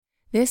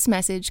This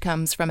message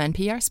comes from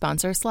NPR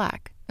sponsor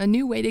Slack, a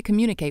new way to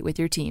communicate with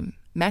your team.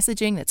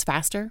 Messaging that's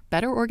faster,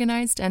 better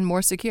organized, and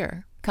more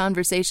secure.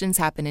 Conversations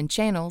happen in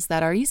channels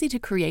that are easy to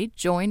create,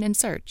 join, and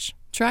search.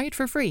 Try it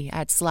for free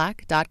at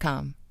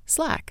slack.com.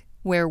 Slack,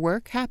 where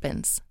work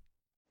happens.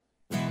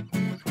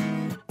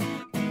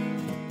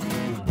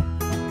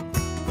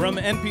 From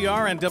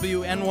NPR and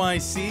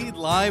WNYC,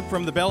 live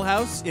from the Bell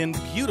House in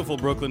beautiful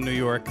Brooklyn, New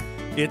York,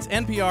 it's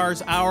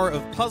NPR's hour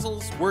of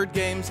puzzles, word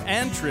games,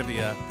 and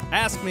trivia.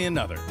 Ask Me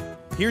Another.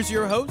 Here's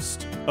your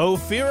host,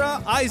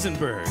 Ophira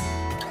Eisenberg.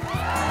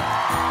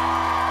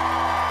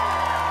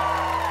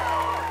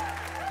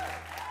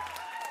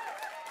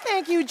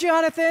 Thank you,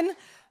 Jonathan.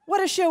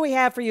 What a show we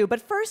have for you.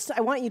 But first, I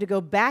want you to go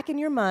back in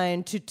your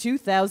mind to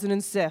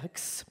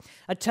 2006.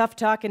 A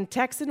tough-talking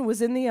Texan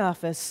was in the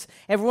office.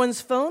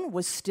 Everyone's phone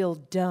was still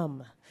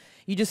dumb.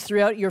 You just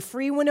threw out your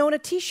free Winona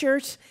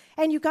t-shirt,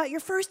 and you got your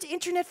first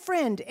internet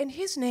friend, and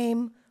his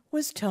name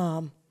was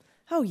Tom.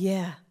 Oh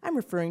yeah, I'm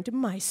referring to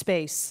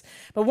MySpace.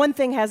 But one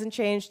thing hasn't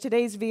changed.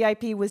 Today's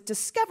VIP was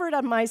discovered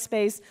on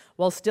MySpace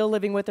while still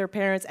living with her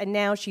parents, and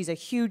now she's a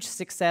huge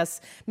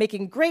success,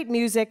 making great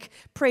music,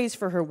 praised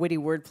for her witty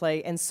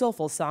wordplay and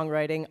soulful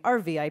songwriting. Our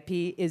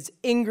VIP is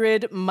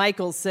Ingrid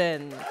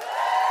Michaelson.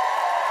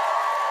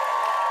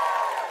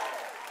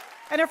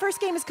 And our first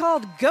game is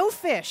called Go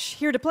Fish.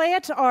 Here to play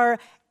it are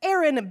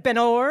Aaron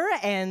Benor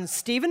and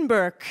Stephen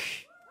Burke.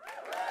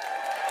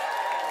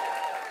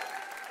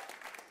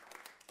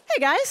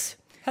 Hey, guys.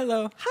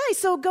 Hello. Hi,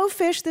 so Go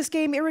Fish, this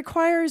game, it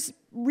requires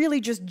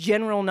really just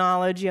general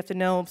knowledge. You have to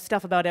know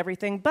stuff about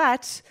everything,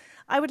 but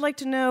I would like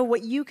to know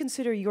what you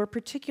consider your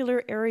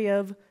particular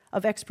area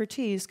of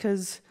expertise,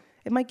 because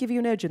it might give you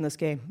an edge in this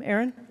game.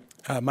 Aaron?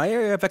 My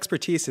area of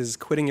expertise is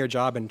quitting your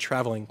job and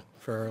traveling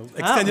for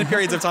extended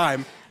periods of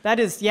time. That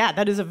is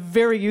a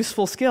very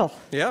useful skill.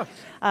 Yeah.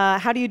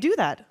 How do you do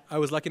that? I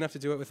was lucky enough to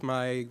do it with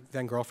my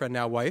then girlfriend,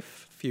 now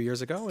wife, a few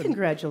years ago. And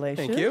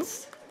Congratulations. Thank you.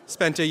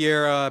 Spent a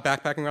year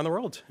backpacking around the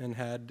world and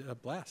had a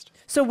blast.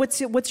 So what's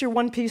your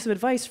one piece of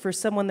advice for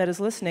someone that is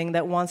listening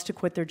that wants to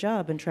quit their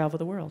job and travel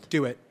the world?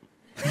 Do it.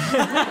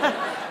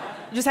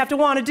 You just have to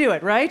want to do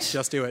it, right?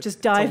 Just do it.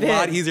 Just dive in. It's a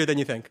lot easier than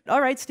you think.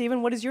 All right,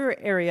 Stephen, what is your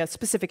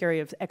specific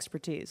area of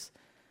expertise?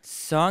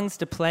 Songs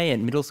to play at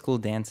middle school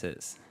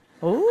dances.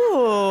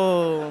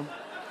 Ooh.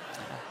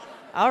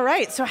 All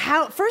right, so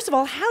first of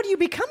all, how do you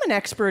become an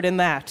expert in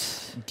that?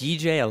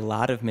 DJ a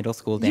lot of middle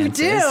school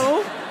dances. You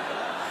do?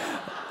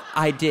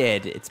 I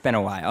did. It's been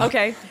a while.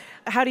 Okay.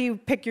 How do you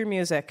pick your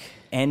music?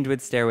 End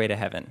with Stairway to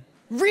Heaven.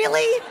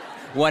 Really?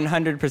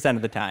 100%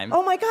 of the time.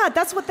 Oh my God,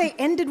 that's what they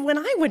ended when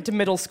I went to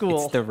middle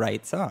school. It's the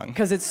right song.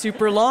 Because it's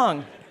super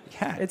long.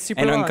 Yeah. It's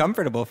super long. long. And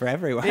uncomfortable for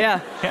everyone.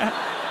 Yeah.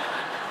 Yeah.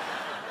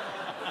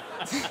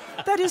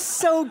 That is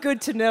so good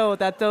to know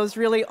that those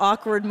really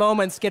awkward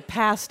moments get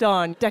passed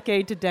on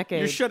decade to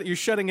decade. You're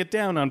shutting it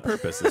down on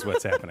purpose is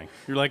what's happening.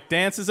 You're like,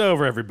 dance is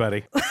over,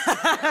 everybody.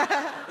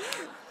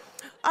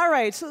 All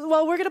right, so,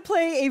 well, we're going to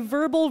play a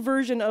verbal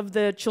version of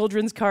the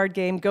children's card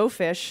game, Go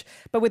Fish,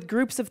 but with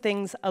groups of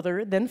things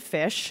other than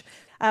fish.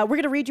 We're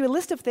going to read you a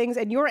list of things,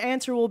 and your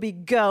answer will be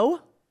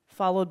go,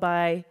 followed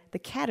by the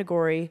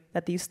category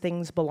that these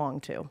things belong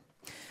to.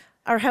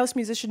 Our house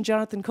musician,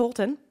 Jonathan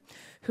Colton,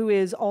 who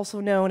is also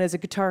known as a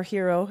guitar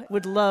hero,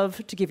 would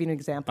love to give you an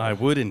example. I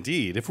would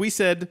indeed. If we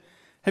said,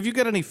 have you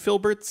got any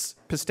filberts,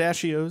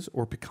 pistachios,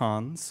 or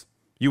pecans?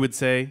 You would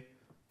say,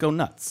 go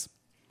nuts.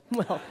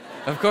 Well,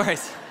 Of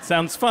course.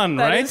 Sounds fun,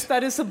 right?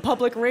 That is some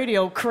public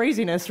radio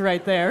craziness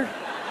right there.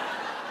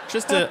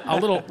 Just a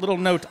little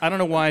note. I don't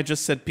know why I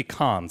just said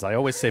pecans. I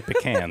always say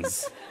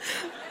pecans.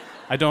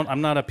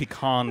 I'm not a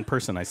pecan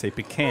person. I say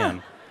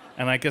pecan.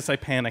 And I guess I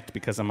panicked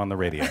because I'm on the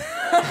radio.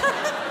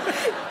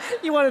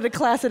 You wanted to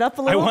class it up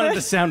a little bit? I wanted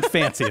to sound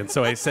fancy, and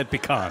so I said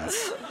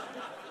pecans.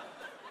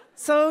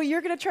 So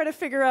you're going to try to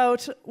figure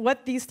out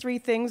what these three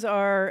things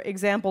are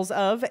examples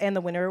of, and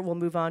the winner will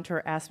move on to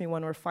our Ask Me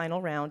One More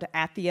final round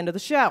at the end of the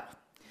show.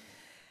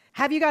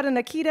 Have you got an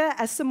Akita,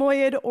 a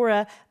Samoyed, or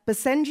a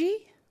Basenji?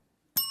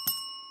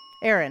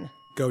 Aaron.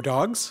 Go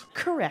dogs.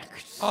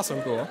 Correct. Awesome,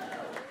 cool.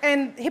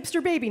 And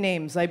hipster baby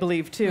names, I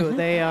believe, too.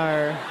 They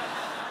are...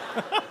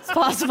 It's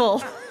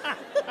possible.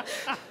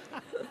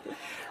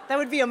 That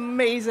would be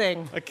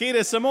amazing.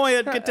 Akita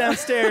Samoyed, get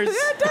downstairs.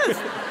 Yeah, it does.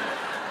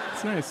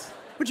 It's nice.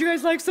 Would you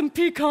guys like some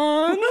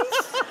pecans?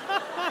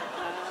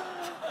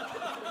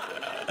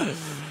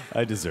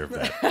 I deserve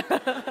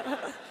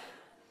that.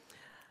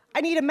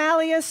 I need a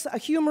malleus, a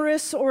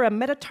humerus, or a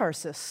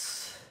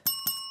metatarsus.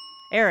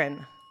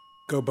 Aaron.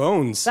 Go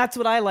bones. That's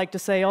what I like to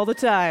say all the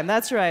time.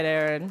 That's right,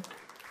 Aaron.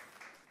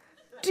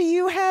 Do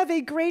you have a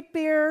Great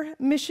Bear,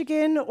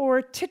 Michigan,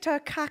 or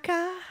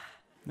Titicaca?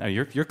 Now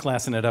you're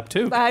classing it up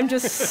too. I'm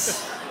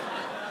just...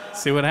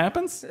 See what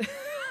happens?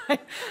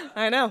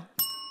 I know.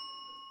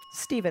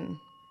 Stephen.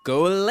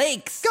 Go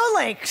Lakes. Go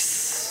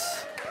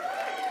Lakes!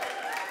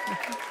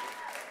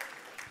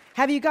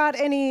 Have you got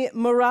any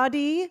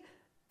Maradi,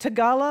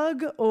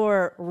 Tagalog,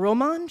 or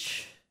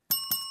Romansh?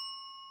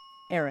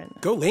 Aaron.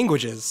 Go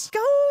languages.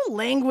 Go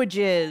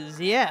languages,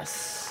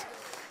 yes.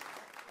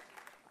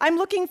 I'm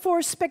looking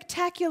for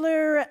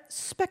Spectacular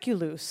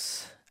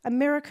Speculous,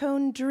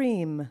 Americone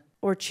Dream,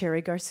 or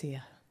Cherry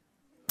Garcia.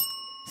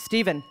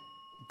 Stephen.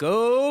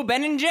 Go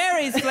Ben &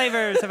 Jerry's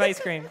flavors of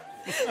ice cream.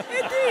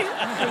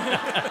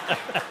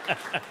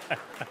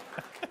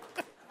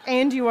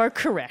 And you are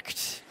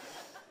correct.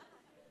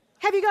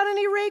 Have you got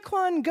any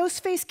Raekwon,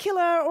 Ghostface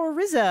Killer, or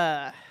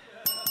RZA?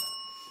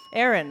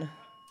 Aaron.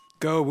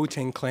 Go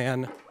Wu-Tang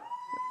Clan.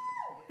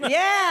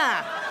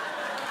 Yeah!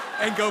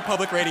 And go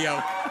public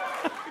radio.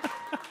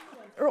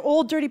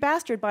 Old Dirty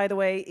Bastard, by the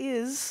way,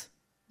 is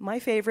my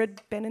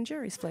favorite Ben &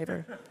 Jerry's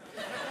flavor.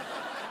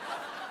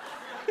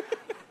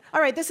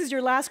 All right, this is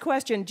your last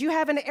question. Do you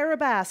have an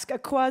arabesque, a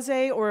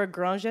croisé, or a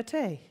grand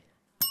jeté?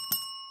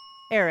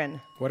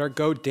 Aaron. What are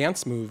go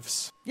dance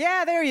moves?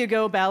 Yeah, there you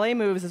go. Ballet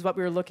moves is what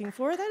we were looking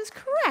for. That is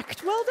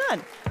correct. Well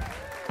done.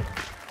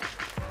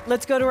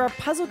 Let's go to our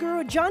puzzle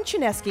guru, John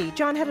Chinesky.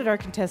 John, how did our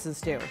contestants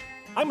do?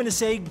 I'm going to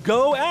say,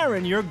 go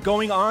Aaron. You're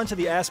going on to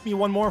the Ask Me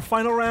One More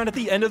final round at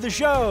the end of the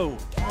show.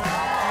 All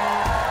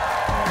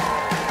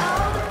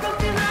the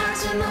broken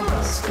hearts in the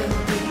world still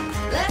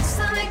beat. Let's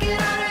not make it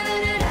harder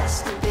than it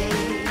has to be.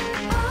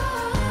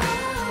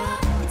 Oh,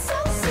 it's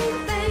all the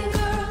same thing,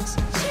 girls.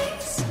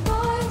 Chase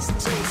boys,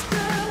 chase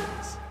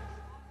girls.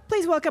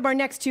 Please welcome our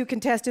next two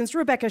contestants,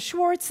 Rebecca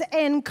Schwartz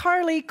and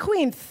Carly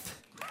Queenth.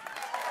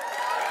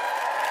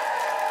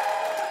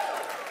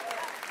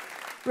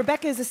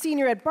 Rebecca is a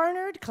senior at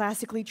Barnard,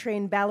 classically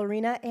trained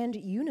ballerina and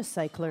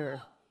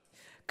unicycler.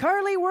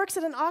 Carly works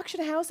at an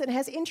auction house and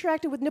has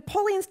interacted with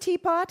Napoleon's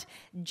teapot,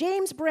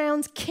 James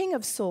Brown's King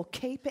of Soul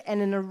cape,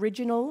 and an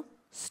original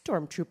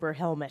Stormtrooper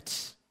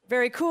helmet.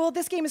 Very cool.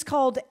 This game is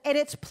called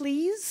Edit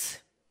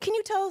Please. Can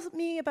you tell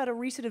me about a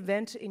recent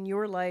event in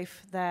your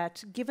life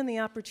that, given the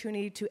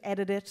opportunity to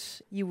edit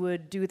it, you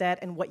would do that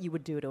and what you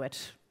would do to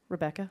it?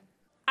 Rebecca?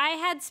 I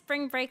had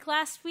spring break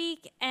last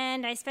week,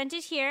 and I spent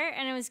it here,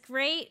 and it was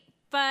great.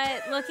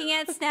 But looking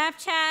at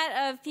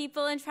Snapchat of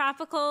people in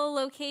tropical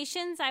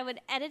locations, I would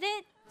edit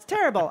it. It's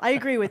terrible. I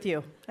agree with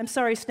you. I'm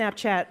sorry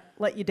Snapchat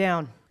let you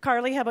down.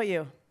 Carly, how about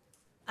you?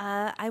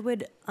 I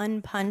would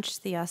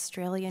unpunch the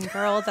Australian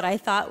girl that I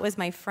thought was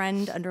my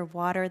friend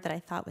underwater that I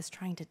thought was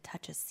trying to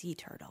touch a sea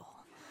turtle.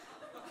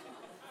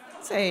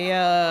 It's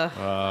a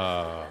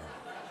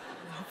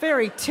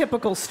very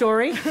typical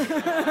story.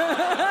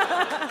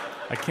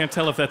 I can't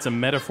tell if that's a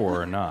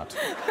metaphor or not.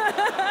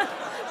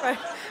 Right.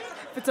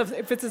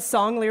 If it's a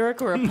song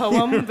lyric or a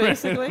poem,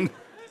 basically.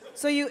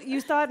 So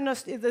you thought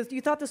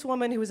this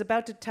woman who was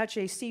about to touch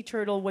a sea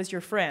turtle was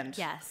your friend?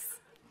 Yes.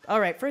 All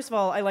right. First of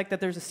all, I like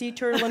that there's a sea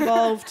turtle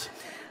involved.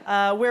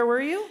 Where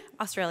were you?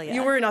 Australia.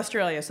 You were in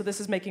Australia, so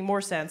this is making more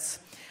sense.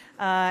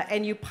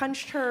 And you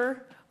punched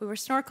her. We were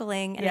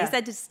snorkeling, and Yeah. they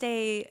said to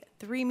stay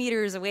 3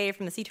 meters away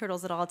from the sea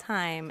turtles at all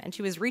time, and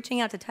she was reaching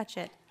out to touch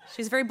it.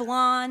 She was very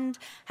blonde,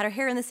 had her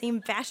hair in the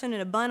same fashion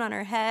and a bun on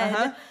her head.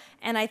 Uh-huh.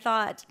 And I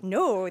thought,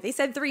 no, they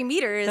said 3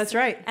 meters. That's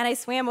right. And I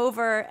swam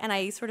over, and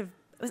it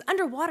was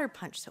underwater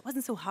punch, so it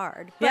wasn't so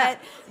hard. Yeah.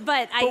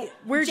 But I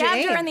where'd you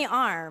jabbed her aim? in the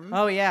arm.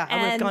 Oh, yeah. I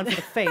would have and- gone for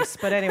the face,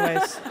 but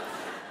anyways.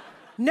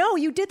 No,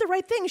 you did the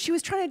right thing. She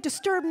was trying to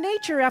disturb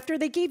nature after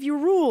they gave you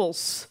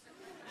rules.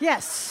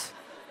 Yes.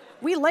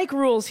 We like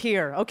rules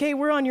here, okay?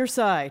 We're on your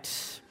side.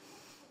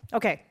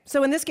 Okay,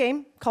 so in this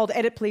game called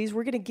Edit Please,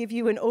 we're going to give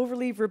you an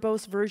overly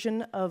verbose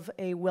version of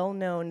a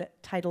well-known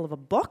title of a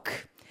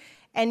book,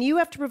 and you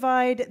have to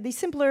provide the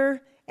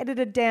simpler,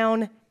 edited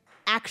down,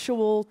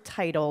 actual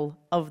title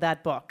of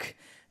that book.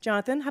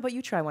 Jonathan, how about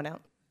you try one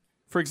out?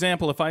 For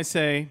example, if I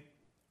say,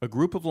 a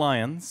group of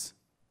lions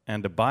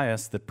and a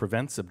bias that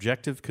prevents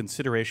objective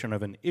consideration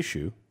of an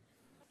issue,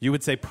 you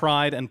would say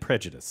Pride and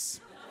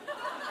Prejudice.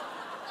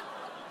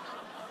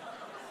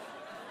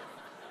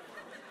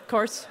 Of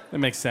course. That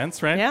makes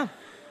sense, right? Yeah.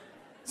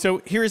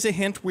 So here's a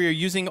hint. We are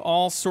using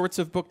all sorts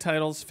of book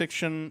titles,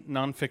 fiction,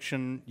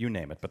 nonfiction, you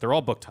name it, but they're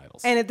all book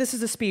titles. And this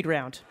is a speed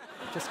round.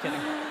 Just kidding.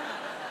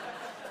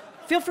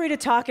 Feel free to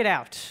talk it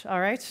out,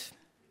 all right?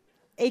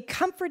 A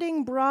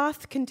comforting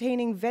broth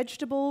containing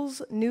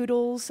vegetables,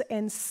 noodles,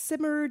 and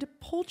simmered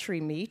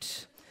poultry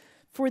meat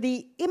for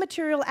the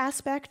immaterial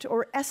aspect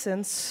or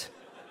essence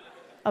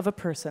of a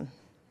person.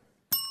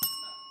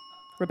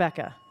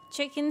 Rebecca.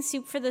 Chicken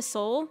soup for the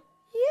soul.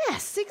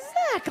 Yes,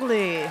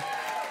 exactly.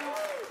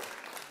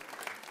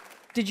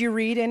 Did you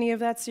read any of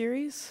that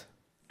series?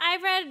 I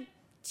read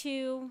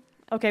 2.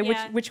 Okay,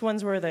 Yeah. which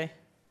ones were they?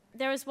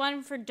 There was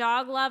one for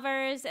dog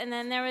lovers, and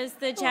then there was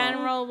the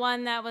general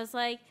one that was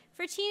like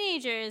for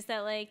teenagers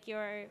that like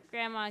your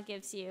grandma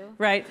gives you.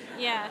 Right.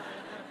 Yeah.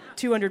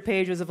 200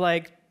 pages of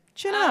like,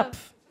 chin up.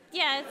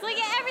 Yeah, it's like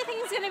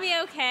everything's gonna be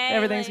okay.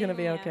 Everything's like, going to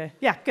be yeah. okay.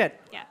 Yeah, good.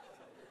 Yeah.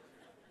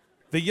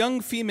 The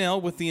young female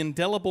with the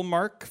indelible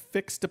mark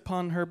fixed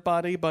upon her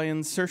body by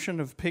insertion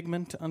of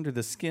pigment under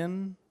the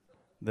skin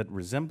that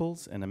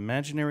resembles an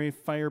imaginary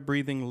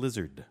fire-breathing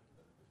lizard.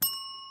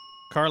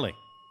 Carly.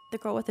 The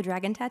girl with the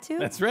dragon tattoo?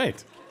 That's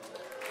right.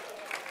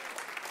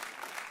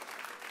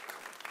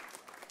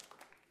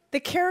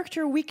 The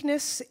character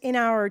weakness in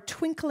our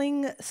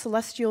twinkling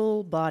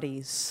celestial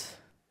bodies.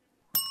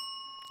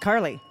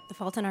 Carly. The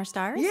Fault in Our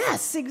Stars?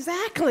 Yes,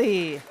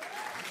 exactly.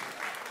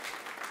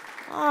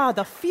 Ah,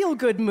 the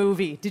feel-good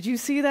movie. Did you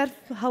see that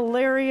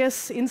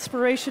hilarious,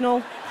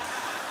 inspirational?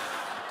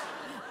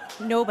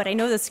 No, but I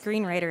know the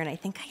screenwriter, and I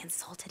think I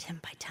insulted him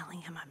by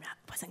telling him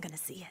wasn't going to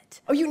see it.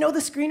 Oh, you know the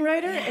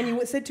screenwriter? And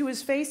you said to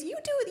his face, you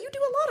do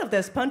a lot of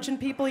this, punching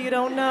people you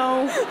don't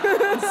know,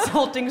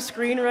 insulting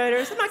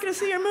screenwriters. I'm not going to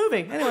see your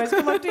movie. Anyways,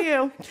 good luck to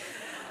you.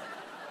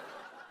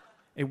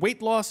 A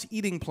weight loss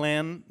eating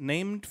plan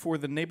named for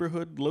the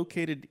neighborhood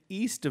located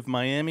east of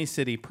Miami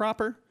City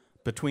proper,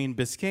 between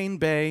Biscayne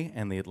Bay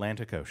and the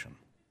Atlantic Ocean.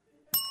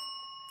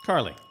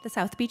 Carly. The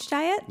South Beach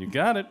Diet? You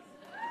got it.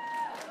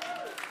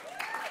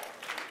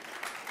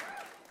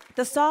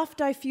 The soft,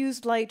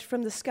 diffused light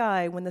from the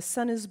sky when the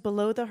sun is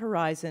below the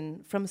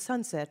horizon from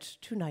sunset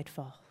to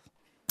nightfall.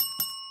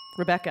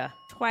 Rebecca.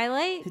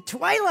 Twilight?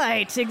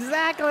 Twilight,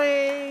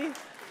 exactly.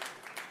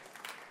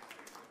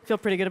 Feel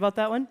pretty good about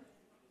that one?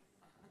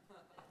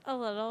 A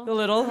little. A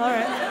little, all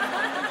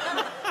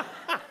right.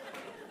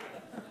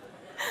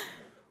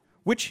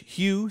 Which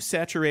hue,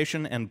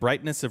 saturation, and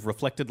brightness of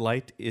reflected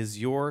light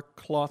is your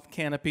cloth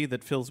canopy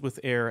that fills with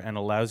air and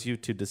allows you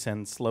to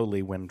descend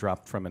slowly when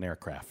dropped from an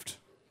aircraft?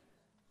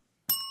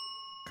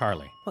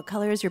 Carly. What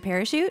color is your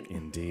parachute?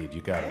 Indeed,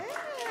 you got it.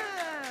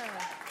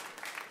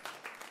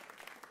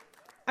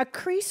 A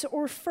crease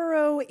or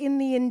furrow in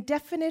the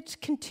indefinite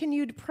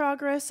continued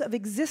progress of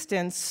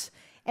existence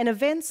and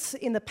events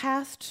in the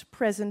past,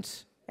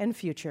 present, and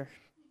future.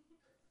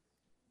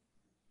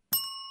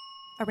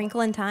 A Wrinkle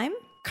in Time?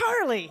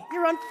 Carly,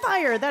 you're on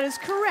fire. That is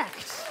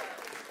correct.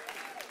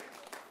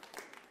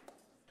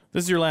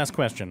 This is your last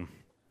question.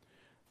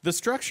 The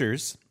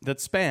structures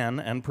that span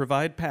and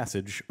provide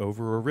passage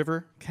over a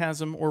river,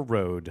 chasm, or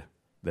road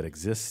that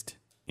exist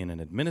in an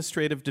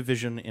administrative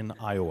division in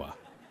Iowa.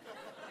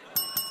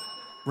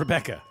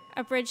 Rebecca.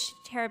 A bridge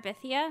to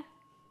Terabithia?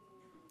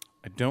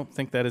 I don't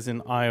think that is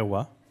in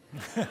Iowa.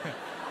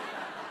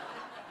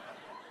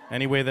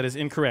 Anyway, that is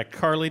incorrect.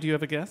 Carly, do you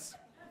have a guess?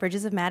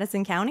 Bridges of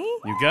Madison County?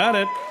 You got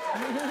it.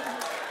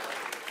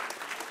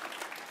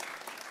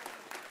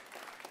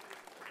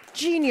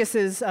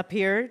 Geniuses up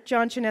here.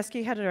 John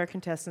Chinesky, how did our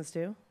contestants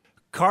do?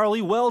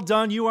 Carly, well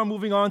done. You are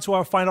moving on to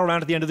our final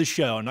round at the end of the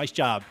show. Nice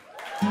job.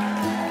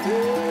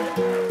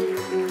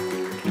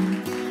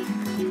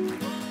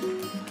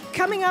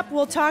 Coming up,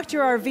 we'll talk to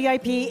our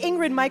VIP,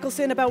 Ingrid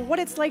Michaelson, about what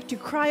it's like to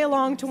cry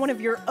along to one of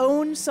your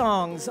own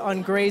songs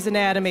on Grey's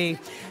Anatomy.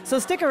 So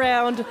stick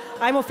around.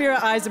 I'm Ophira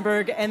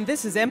Eisenberg, and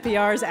this is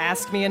NPR's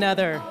Ask Me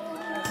Another.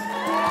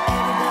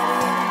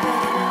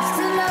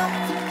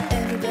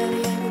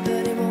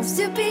 Everybody wants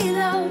to be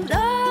loved.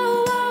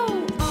 Oh,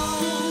 oh,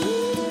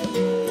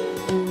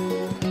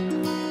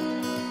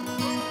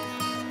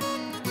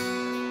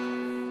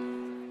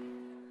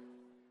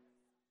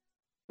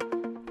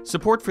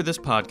 Support for this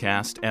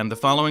podcast and the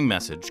following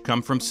message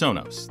come from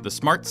Sonos, the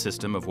smart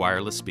system of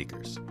wireless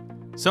speakers.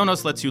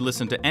 Sonos lets you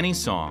listen to any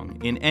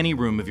song in any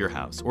room of your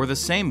house, or the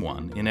same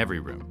one in every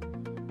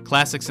room.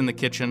 Classics in the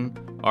kitchen,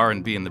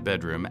 R&B in the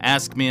bedroom,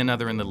 Ask Me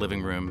Another in the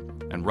living room,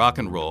 and rock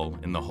and roll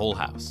in the whole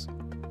house.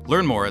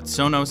 Learn more at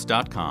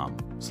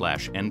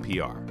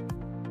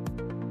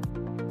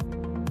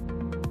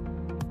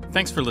sonos.com/NPR.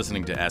 Thanks for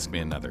listening to Ask Me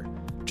Another.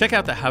 Check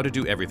out the How to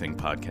Do Everything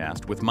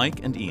podcast with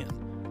Mike and Ian.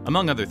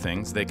 Among other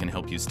things, they can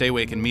help you stay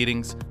awake in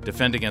meetings,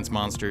 defend against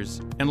monsters,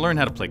 and learn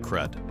how to play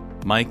crud.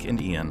 Mike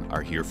and Ian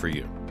are here for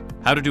you.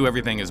 How to Do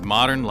Everything is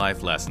modern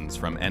life lessons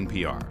from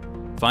NPR.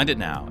 Find it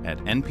now at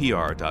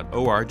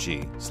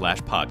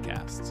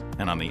npr.org/podcasts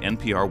and on the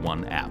NPR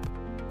One app.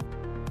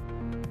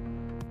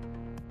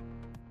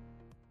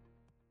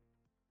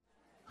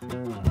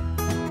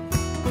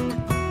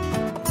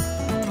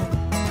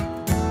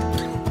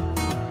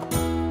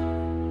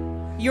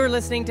 You're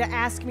listening to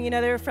Ask Me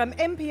Another from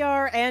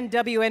NPR and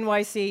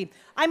WNYC.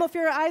 I'm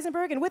Ophira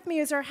Eisenberg, and with me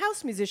is our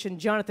house musician,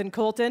 Jonathan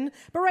Colton.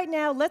 But right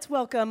now, let's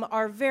welcome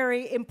our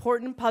very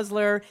important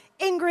puzzler,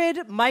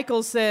 Ingrid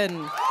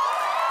Michaelson.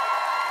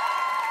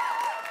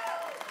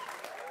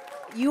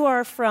 You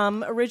are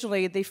from,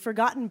 originally, the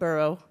forgotten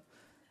borough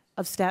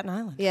of Staten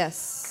Island.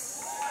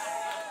 Yes.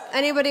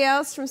 Anybody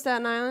else from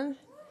Staten Island?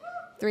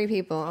 3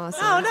 people,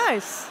 awesome. Oh,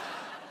 nice.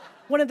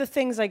 One of the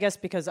things, I guess,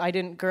 because I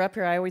didn't grow up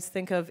here, I always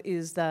think of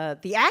is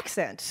the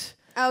accent.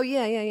 Oh,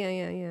 yeah. I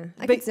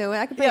can do it.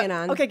 I can bring it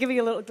on. Okay, give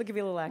you a little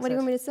accent. What do you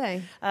want me to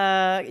say?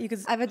 You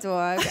could. I have a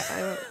dog.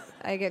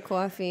 I get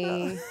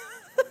coffee.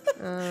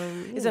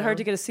 Is it hard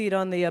to get a seat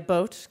on the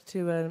boat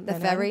to the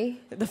ferry?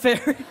 The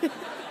ferry.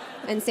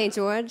 In St.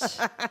 George.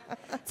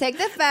 Take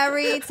the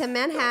ferry to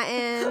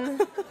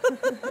Manhattan.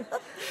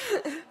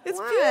 It's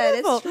what?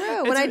 beautiful. It's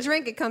true. When I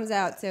drink, it comes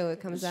out, too. It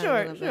comes out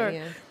a little bit,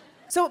 yeah.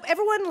 So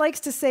everyone likes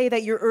to say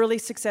that your early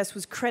success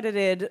was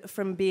credited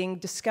from being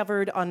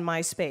discovered on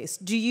MySpace.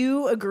 Do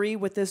you agree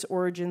with this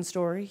origin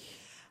story?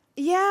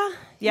 Yeah.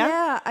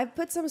 Yeah? I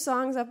put some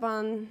songs up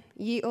on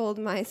ye old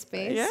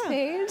MySpace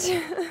page.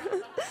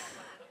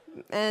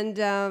 And,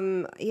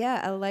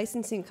 a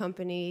licensing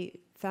company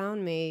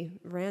found me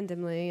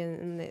randomly,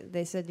 and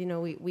they said,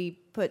 we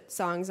put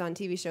songs on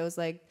TV shows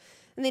like,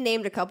 and they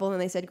named a couple,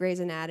 and they said Grey's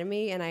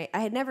Anatomy, and I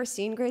had never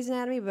seen Grey's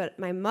Anatomy, but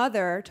my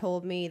mother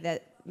told me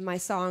that my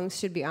songs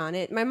should be on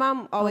it. My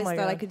mom always thought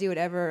I could do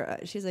whatever.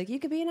 She's like, you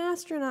could be an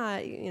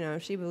astronaut.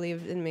 She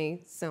believed in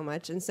me so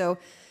much, and so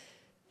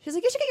she's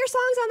like, you should get your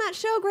songs on that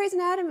show, Grey's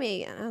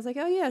Anatomy. And I was like,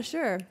 oh yeah,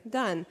 sure,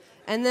 done.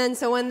 And then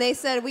so when they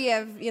said we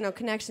have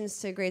connections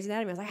to Grey's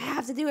Anatomy, I was like, I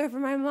have to do it for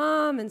my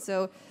mom, and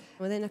so.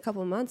 Within a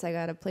couple of months, I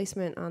got a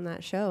placement on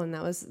that show, and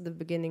that was the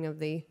beginning of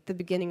the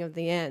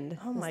end.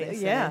 Oh my,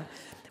 yeah.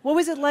 What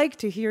was it like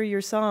to hear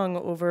your song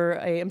over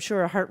I'm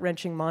sure, a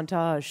heart-wrenching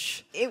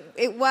montage?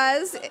 It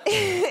was.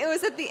 It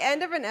was at the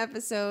end of an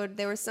episode.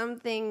 There was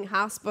something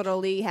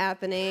hospital-y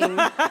happening.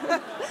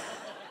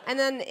 And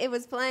then it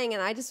was playing,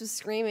 and I just was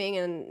screaming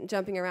and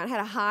jumping around. I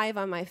had a hive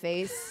on my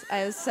face.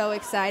 I was so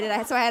excited.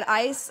 So I had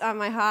ice on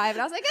my hive,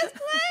 and I was like, it's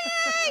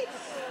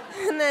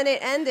playing! And then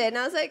it ended, and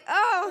I was like,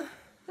 oh...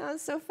 That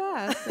was so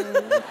fast.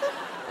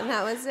 And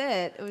that was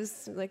it. It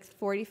was like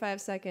 45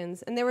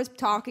 seconds. And there was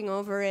talking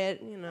over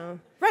it,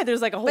 Right,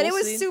 there's like a whole But it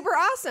was scene. super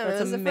awesome.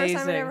 That's it was amazing. the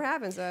first time it ever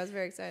happened, so I was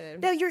very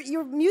excited. Now,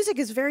 your music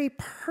is very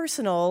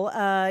personal,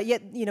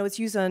 yet, it's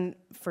used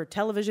for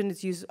television,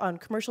 it's used on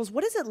commercials.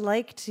 What is it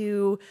like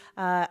to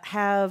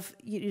have,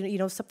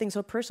 something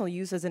so personal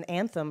used as an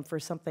anthem for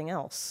something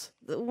else?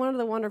 One of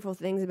the wonderful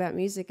things about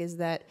music is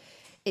that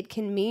it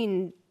can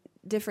mean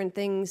different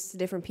things to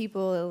different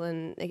people,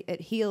 and it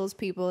heals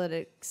people, it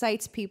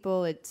excites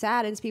people, it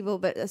saddens people,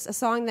 but a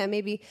song that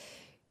maybe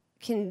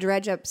can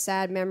dredge up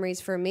sad memories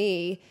for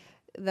me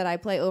that I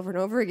play over and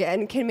over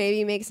again can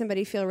maybe make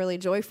somebody feel really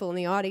joyful in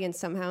the audience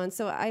somehow, and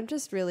so I'm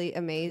just really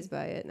amazed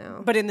by it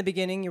now. But in the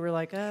beginning, you were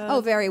like,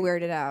 Oh, very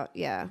weirded out,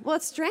 yeah. Well,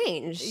 it's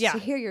strange to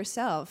hear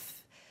yourself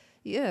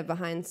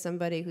behind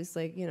somebody who's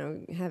like,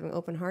 having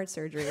open heart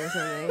surgery or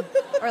something.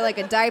 Or like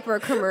a diaper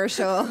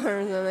commercial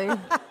or something.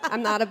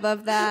 I'm not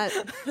above that.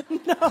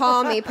 No.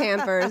 Call me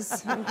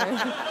Pampers.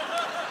 Okay.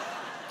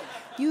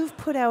 You've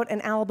put out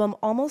an album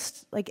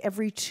almost like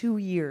every 2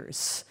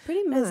 years.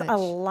 Pretty much. That's a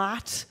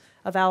lot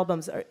of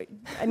albums.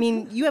 I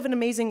mean, you have an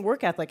amazing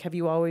work ethic. Have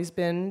you always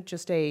been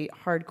just a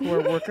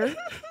hardcore worker?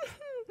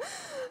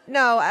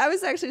 No, I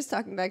was actually just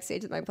talking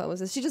backstage with my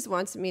publicist. She just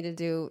wants me to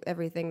do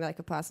everything that I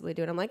could possibly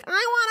do. And I'm like, I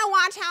want to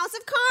watch House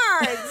of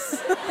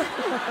Cards.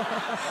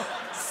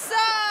 So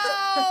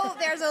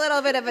there's a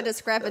little bit of a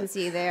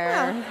discrepancy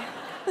there.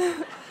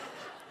 Yeah.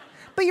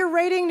 But you're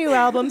writing new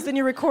albums, then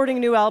you're recording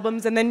new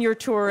albums, and then you're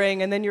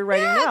touring, and then you're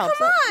writing new albums.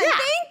 Come on,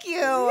 thank you.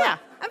 Yeah.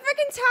 I'm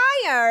freaking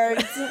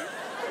tired.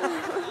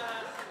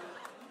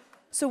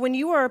 So when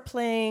you are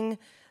playing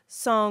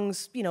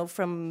songs,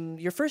 from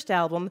your first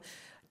album,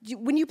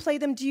 when you play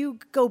them, do you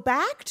go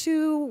back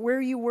to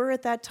where you were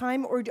at that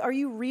time, or are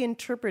you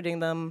reinterpreting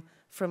them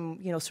from,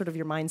 sort of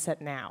your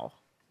mindset now?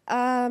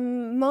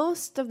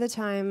 Most of the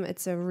time,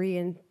 it's a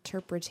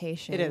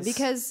reinterpretation. It is.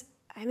 Because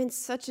I'm in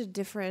such a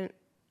different...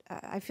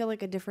 I feel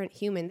like a different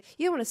human.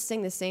 You don't want to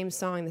sing the same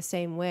song the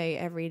same way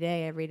every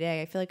day.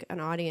 I feel like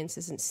an audience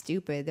isn't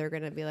stupid. They're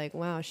going to be like,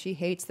 wow, she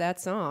hates that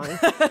song.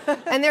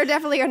 And there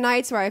definitely are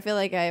nights where I feel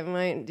like I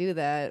might do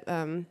that.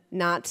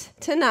 Not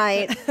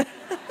tonight.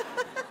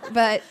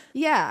 But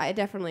yeah, I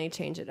definitely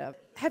change it up.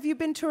 Have you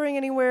been touring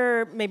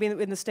anywhere, maybe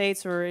in the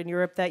States or in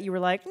Europe, that you were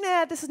like,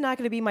 nah, this is not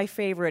going to be my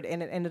favorite,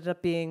 and it ended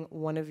up being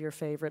one of your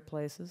favorite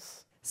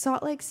places?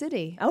 Salt Lake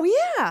City. Oh,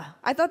 yeah.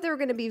 I thought they were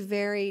going to be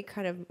very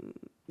kind of,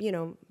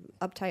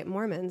 uptight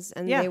Mormons,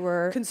 and they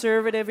were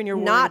conservative, and you're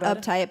worried not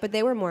about uptight, but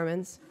they were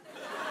Mormons.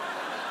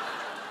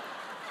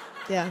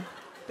 Yeah.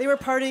 They were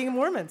partying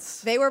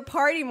Mormons. They were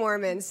party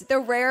Mormons, the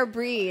rare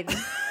breed.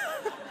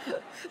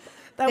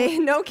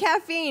 No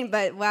caffeine,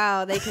 but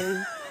wow, they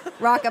can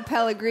rock a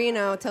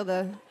Pellegrino till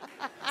the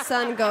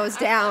sun goes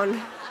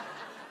down.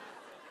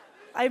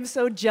 I'm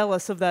so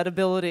jealous of that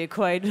ability,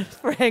 quite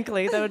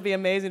frankly. That would be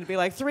amazing to be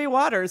like 3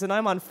 waters and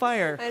I'm on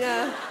fire. I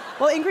know.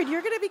 Well, Ingrid,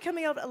 you're going to be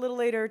coming out a little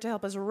later to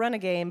help us run a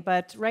game,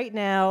 but right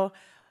now,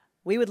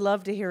 we would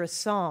love to hear a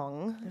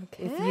song,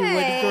 if you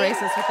would grace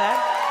us with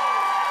that.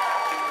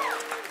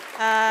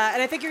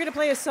 And I think you're going to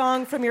play a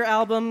song from your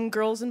album,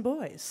 Girls and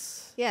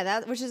Boys.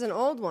 Yeah, which is an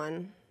old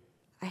one.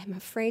 I'm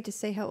afraid to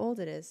say how old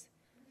it is.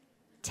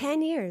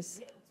 10 years.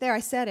 There,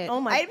 I said it.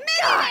 Oh my I admitted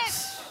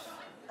it!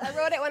 I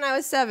wrote it when I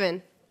was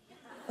 7.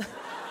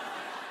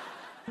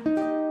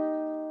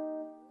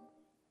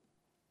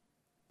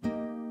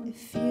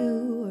 If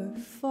you were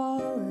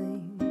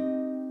falling,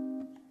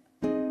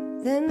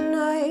 then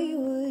I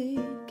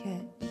would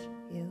catch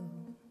you.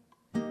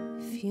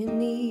 If you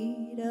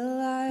need a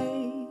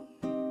light,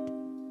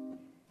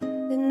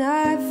 then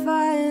I'd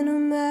find a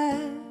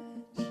match.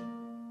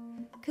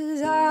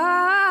 'Cause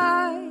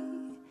I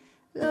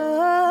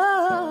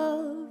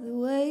love the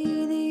way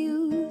that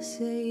you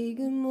say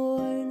good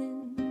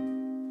morning,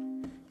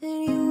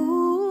 and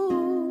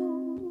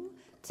you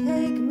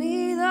take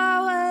me the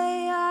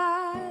way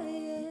I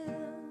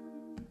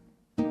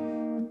am,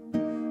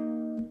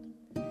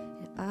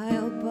 and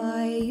I'll buy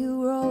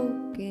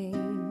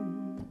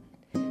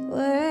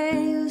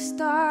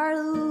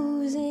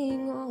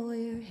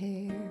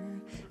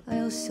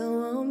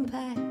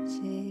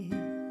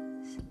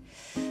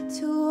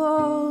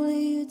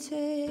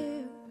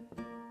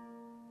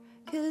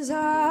 'cause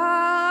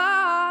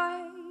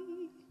I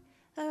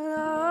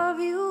love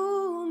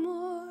you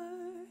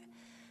more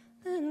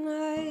than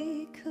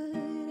I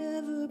could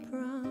ever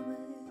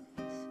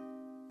promise.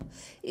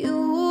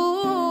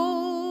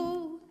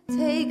 You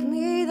take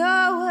me the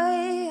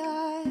way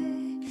I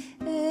am.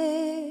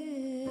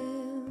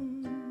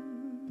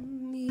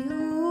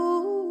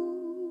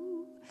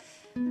 You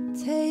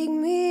take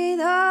me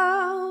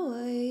the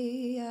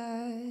way I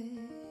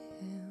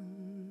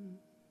am.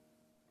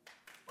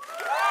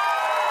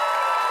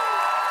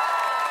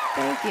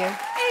 Thank you.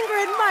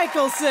 Ingrid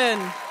Michaelson.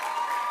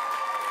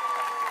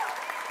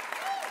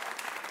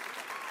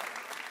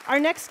 Our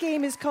next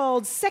game is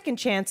called Second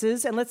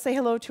Chances, and let's say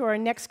hello to our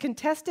next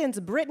contestants,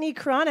 Brittany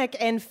Cronick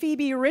and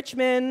Phoebe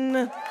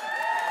Richmond.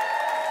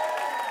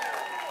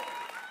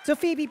 So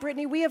Phoebe,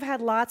 Brittany, we have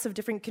had lots of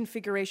different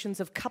configurations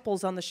of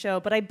couples on the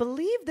show, but I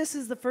believe this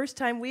is the first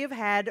time we have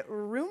had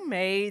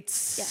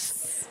roommates.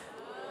 Yes.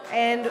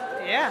 And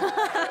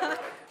yeah,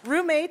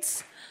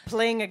 roommates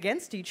playing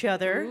against each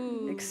other.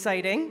 Ooh.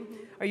 Exciting.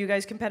 Are you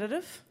guys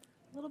competitive?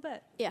 A little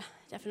bit. Yeah,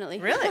 definitely.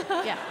 Really?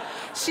 Yeah.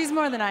 She's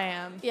more than I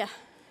am. Yeah.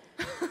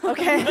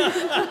 Okay.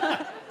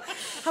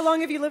 How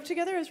long have you lived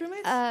together as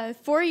roommates?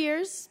 4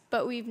 years,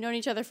 but we've known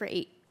each other for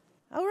 8.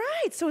 All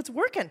right, so it's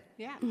working.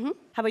 Yeah. How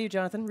about you,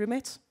 Jonathan?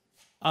 Roommates?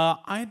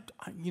 I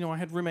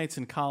had roommates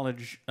in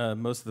college.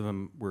 Most of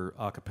them were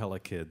a cappella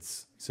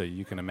kids, so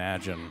you can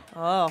imagine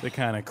the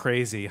kind of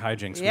crazy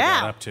hijinks we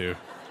got up to.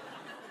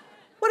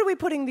 What are we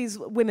putting these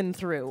women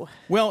through?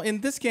 Well,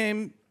 in this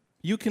game,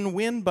 you can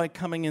win by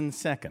coming in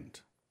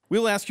second.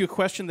 We'll ask you a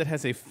question that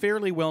has a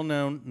fairly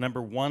well-known number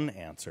 1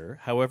 answer.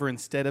 However,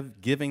 instead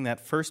of giving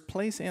that first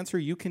place answer,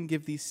 you can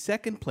give the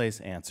second place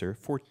answer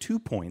for 2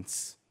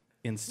 points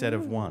instead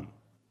of 1.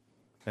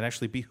 It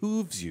actually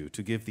behooves you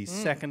to give the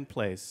second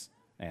place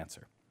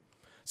answer.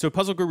 So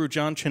puzzle guru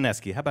John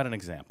Chinesky, how about an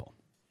example?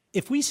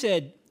 If we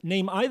said,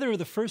 name either of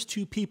the first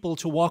 2 people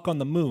to walk on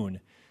the moon,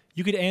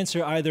 you could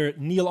answer either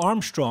Neil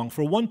Armstrong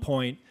for 1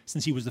 point,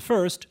 since he was the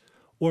first,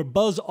 or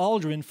Buzz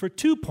Aldrin for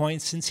 2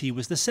 points, since he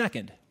was the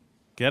second.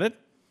 Get it?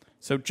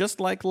 So just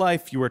like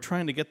life, you are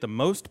trying to get the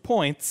most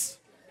points,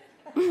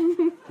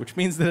 which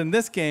means that in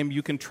this game,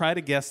 you can try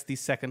to guess the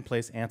second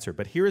place answer.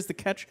 But here is the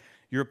catch.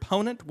 Your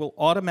opponent will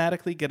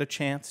automatically get a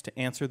chance to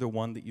answer the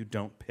one that you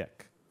don't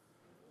pick.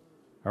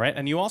 All right?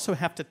 And you also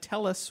have to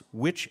tell us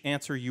which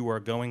answer you are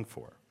going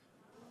for.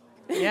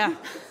 Yeah.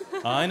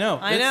 I know.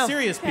 It's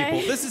serious,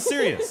 people. This is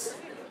serious.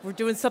 We're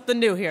doing something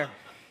new here.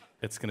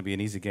 It's going to be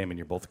an easy game, and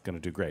you're both going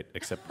to do great,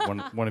 except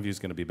one of you is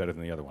going to be better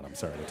than the other one. I'm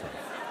sorry to tell you.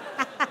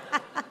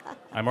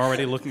 I'm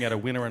already looking at a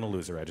winner and a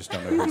loser. I just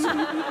don't know who's.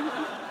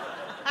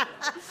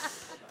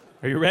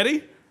 Are you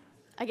ready?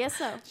 I guess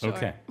so. Sure.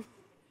 Okay.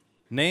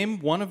 Name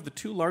one of the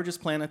 2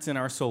 largest planets in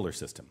our solar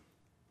system.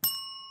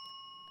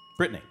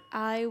 Brittany.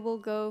 I will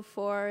go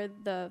for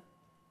the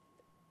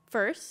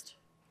first.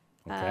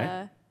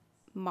 Okay.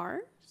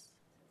 Mars?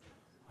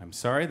 I'm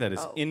sorry, that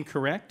is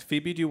incorrect.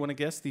 Phoebe, do you want to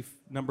guess the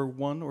number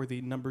 1 or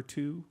the number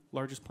 2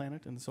 largest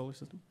planet in the solar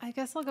system? I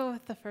guess I'll go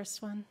with the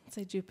first one.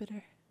 Say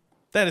Jupiter.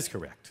 That is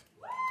correct.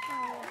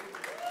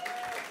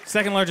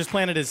 Second largest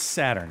planet is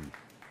Saturn.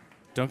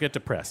 Don't get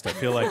depressed. I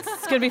feel like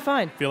it's going to be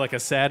fine. I feel like a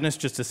sadness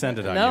just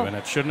descended on you, and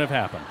it shouldn't have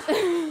happened.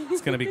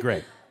 It's going to be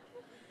great.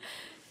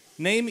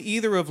 Name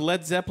either of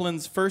Led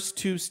Zeppelin's first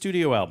 2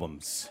 studio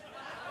albums.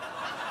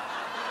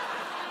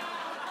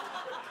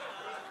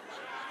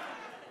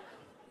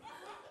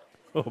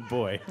 Oh,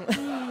 boy.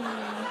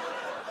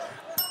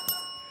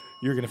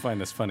 You're going to find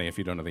this funny if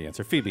you don't know the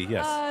answer. Phoebe,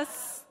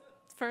 yes.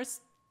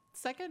 First,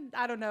 second,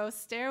 I don't know.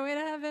 Stairway to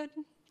Heaven?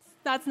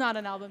 That's not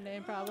an album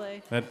name,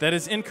 probably. That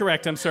is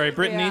incorrect. I'm sorry.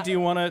 Brittany, Yeah. do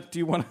you want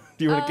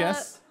to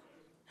guess?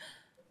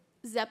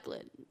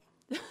 Zeppelin.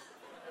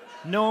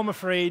 No, I'm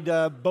afraid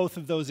both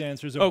of those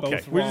answers are both wrong.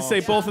 Okay, we'll just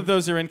say both of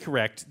those are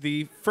incorrect.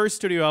 The first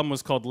studio album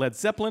was called Led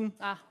Zeppelin.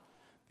 Ah.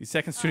 The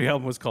second studio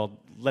album was called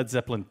Led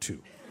Zeppelin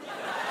 2.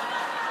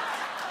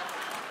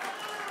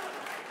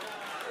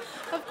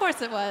 Of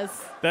course it was.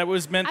 That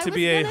was meant I to was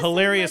be a gonna say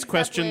hilarious Led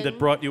question Zeppelin. that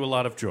brought you a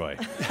lot of joy.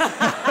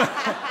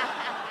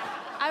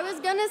 I was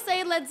going to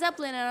say Led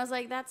Zeppelin, and I was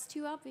like, that's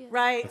too obvious.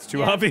 Right. It's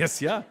too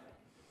obvious, yeah.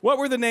 What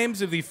were the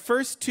names of the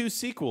first 2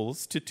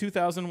 sequels to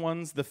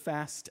 2001's The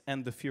Fast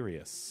and the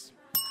Furious?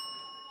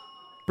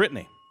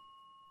 Brittany.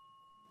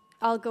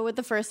 I'll go with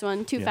the first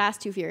one. Too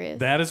Fast, Too Furious.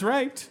 That is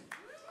right.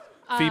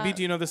 Phoebe,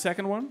 do you know the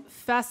second one?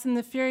 Fast and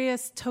the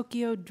Furious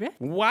Tokyo Drift.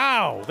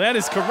 Wow, that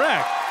is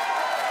correct.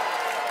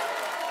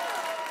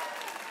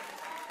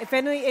 If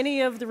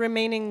any of the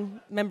remaining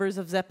members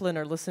of Zeppelin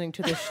are listening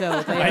to this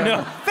show, they I are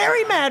know.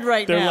 very mad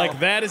right They're now. like,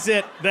 that is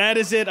it. That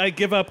is it. I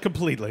give up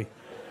completely.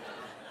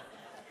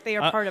 They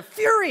are part of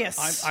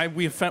Furious.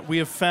 We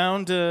have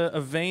found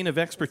a vein of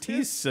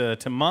expertise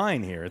to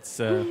mine here. It's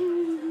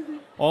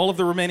all of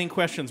the remaining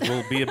questions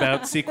will be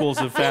about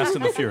sequels of Fast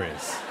and the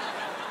Furious.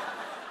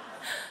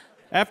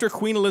 After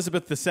Queen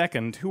Elizabeth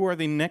II, who are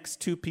the next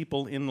 2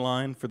 people in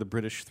line for the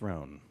British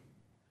throne?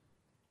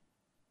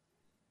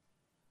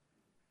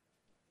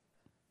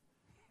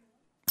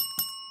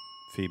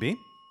 Phoebe?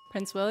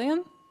 Prince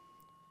William?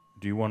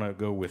 Do you want to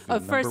go with the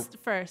number?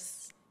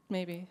 First,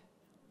 maybe.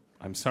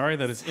 I'm sorry,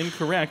 that is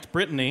incorrect.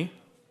 Brittany,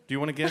 do you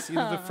want to guess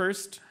either the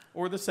first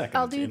or the second?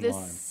 I'll do in the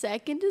line?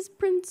 second is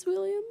Prince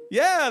William.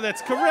 Yeah,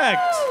 that's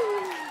correct.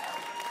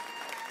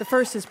 The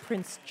first is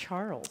Prince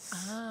Charles.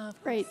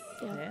 Right.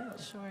 Yeah.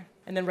 Sure.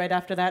 And then right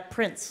after that,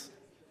 Prince.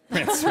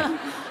 Prince.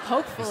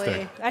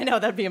 Hopefully. I know,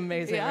 that'd be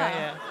amazing, right?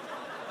 Yeah.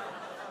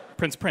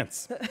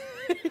 Prince.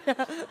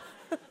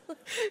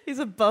 He's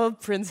above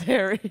Prince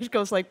Harry. He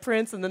goes like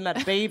Prince and then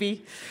that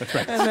baby. That's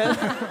right. And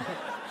then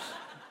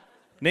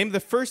Name the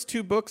first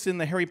 2 books in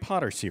the Harry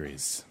Potter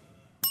series.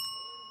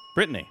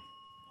 Brittany.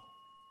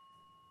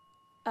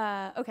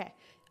 Okay.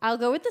 I'll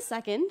go with the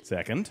second,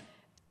 Second.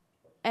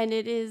 and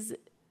it is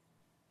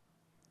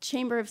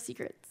Chamber of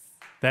Secrets.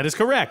 That is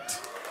correct.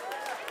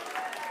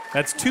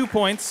 That's 2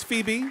 points.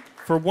 Phoebe,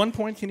 for 1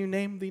 point, can you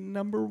name the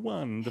number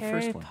 1, the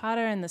Harry first one?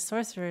 Potter and the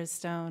Sorcerer's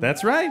Stone.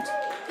 That's right.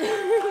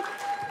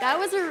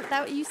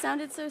 That you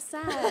sounded so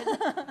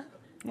sad.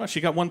 Well,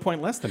 she got 1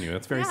 point less than you.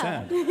 That's very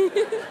sad.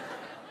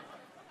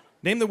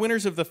 Name the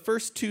winners of the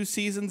first 2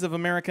 seasons of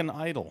American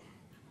Idol.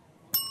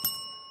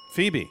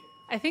 Phoebe.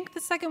 I think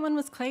the second one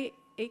was Clay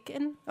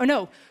Aiken. Oh,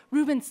 no,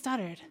 Ruben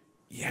Studdard.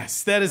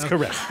 Yes, that is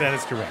correct. That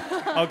is correct.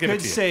 I'll give it Good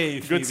to you.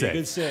 save, Good Phoebe. save.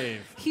 Good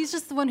save. He's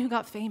just the one who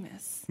got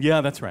famous.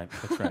 Yeah, that's right.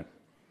 That's right.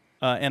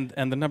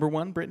 And the number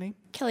 1, Brittany?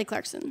 Kelly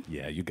Clarkson.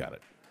 Yeah, you got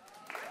it.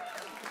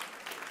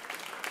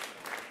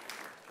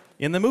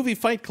 In the movie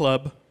Fight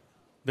Club,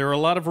 there are a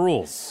lot of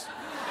rules.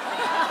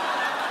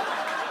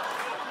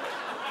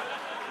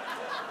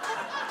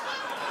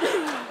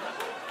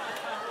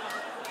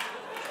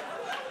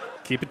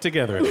 Keep it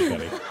together,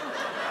 everybody.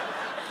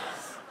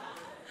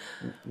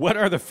 What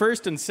are the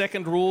first and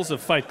second rules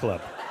of Fight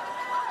Club?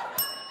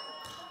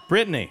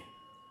 Brittany.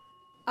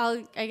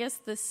 I guess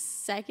the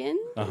second.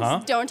 Uh-huh.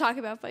 is don't talk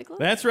about Fight Club.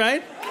 That's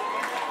right.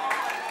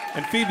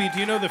 And Phoebe, do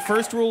you know the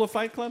first rule of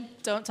Fight Club?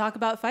 Don't talk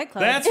about Fight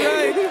Club. That's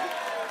right.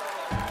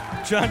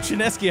 John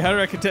Chinesky, how do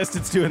our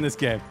contestants do in this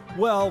game?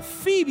 Well,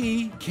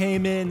 Phoebe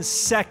came in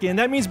second.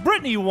 That means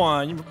Brittany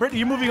won. Brittany,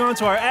 you're moving on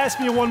to our Ask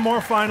Me One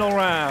More final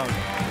round.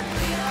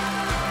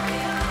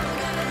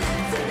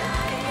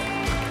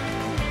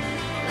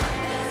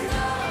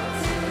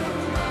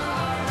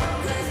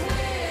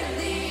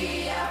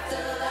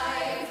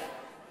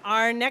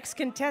 our next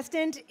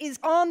contestant is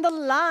on the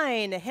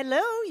line.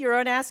 Hello, you're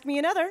on Ask Me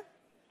Another.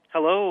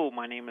 Hello,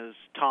 my name is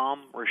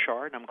Tom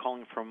Richard, and I'm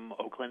calling from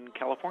Oakland,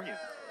 California.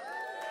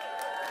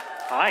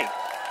 Hi.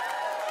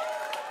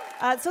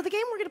 So the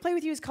game we're going to play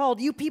with you is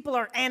called You People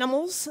Are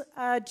Animals.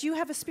 Do you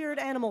have a spirit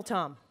animal,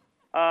 Tom?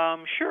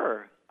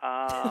 Sure.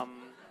 I'm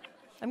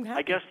happy.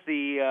 I guess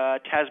the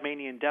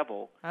Tasmanian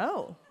devil.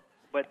 Oh.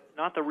 But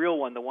not the real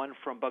one, the one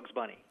from Bugs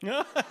Bunny.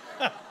 All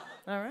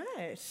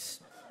right.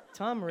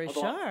 Tom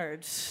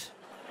Richard.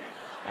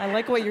 I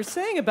like what you're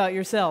saying about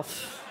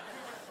yourself.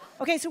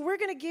 Okay, so we're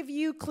going to give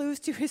you clues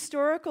to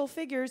historical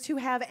figures who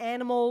have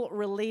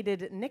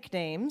animal-related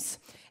nicknames,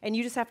 and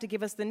you just have to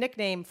give us the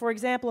nickname. For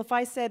example, if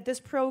I said this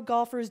pro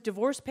golfer's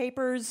divorce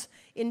papers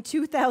in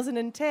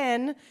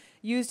 2010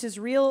 used his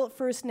real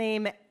first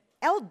name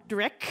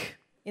Eldrick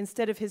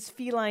instead of his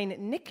feline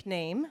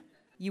nickname,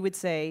 you would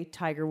say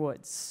Tiger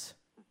Woods.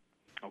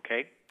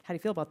 Okay. How do you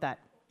feel about that?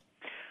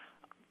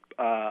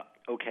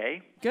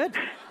 Okay. Good.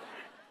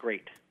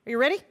 Great. Are you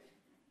ready?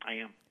 I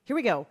am. Here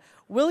we go.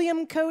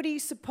 William Cody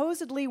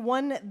supposedly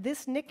won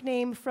this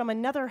nickname from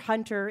another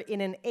hunter in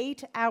an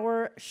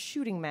 8-hour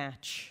shooting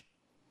match.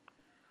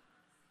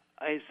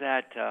 Is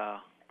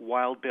that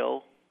Wild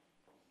Bill?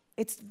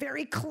 It's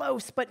very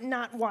close, but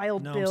not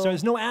Wild No, Bill. so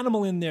there's no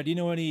animal in there. Do you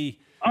know any?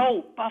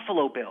 Oh,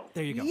 Buffalo Bill.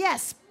 There you go.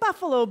 Yes,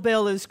 Buffalo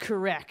Bill is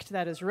correct.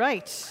 That is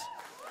right.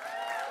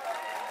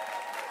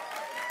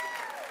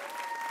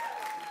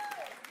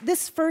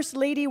 This first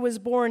lady was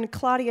born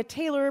Claudia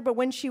Taylor, but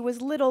when she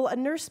was little, a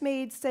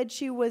nursemaid said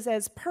she was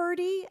as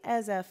purty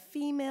as a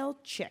female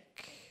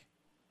chick.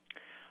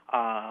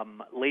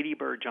 Lady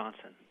Bird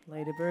Johnson.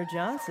 Lady Bird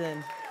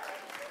Johnson.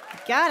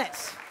 Got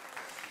it.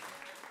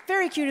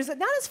 Very cute.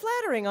 Not as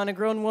flattering on a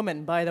grown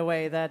woman, by the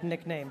way, that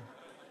nickname.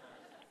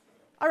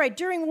 All right,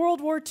 during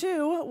World War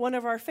II, one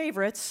of our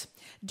favorites,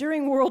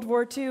 during World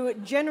War II,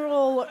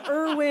 General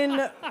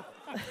Irwin...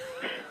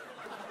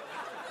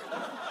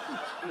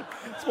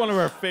 It's one of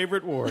our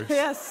favorite wars.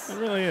 Yes. It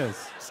really is.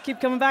 Just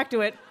keep coming back to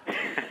it.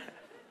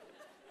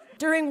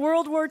 During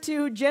World War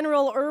II,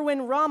 General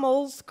Irwin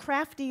Rommel's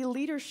crafty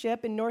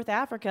leadership in North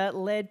Africa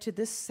led to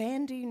this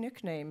sandy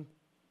nickname.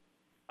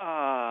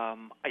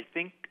 I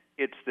think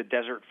it's the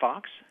Desert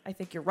Fox. I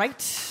think you're right.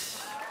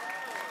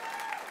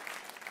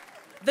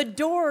 The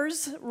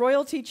Doors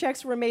royalty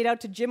checks were made out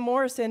to Jim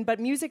Morrison, but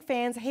music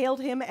fans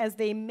hailed him as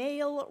the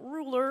male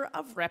ruler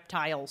of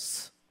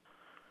reptiles.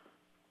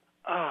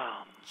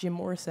 Jim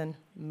Morrison,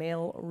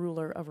 male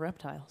ruler of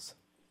reptiles.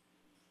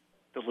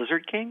 The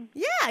Lizard King?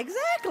 Yeah,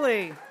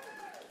 exactly.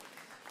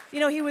 You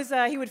know, he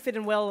would fit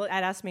in well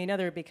at Ask Me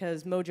Another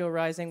because Mojo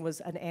Rising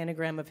was an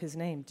anagram of his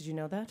name. Did you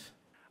know that?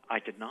 I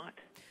did not.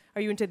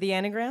 Are you into the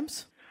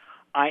anagrams?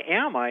 I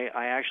am. I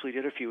actually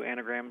did a few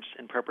anagrams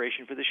in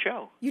preparation for the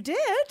show. You did?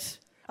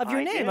 Of your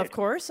I name, did. of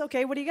course.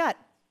 Okay, what do you got?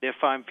 If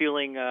I'm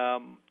feeling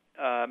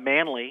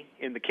manly,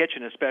 in the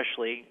kitchen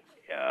especially,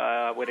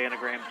 would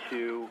anagram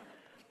to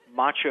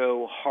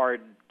macho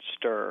hard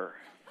stir.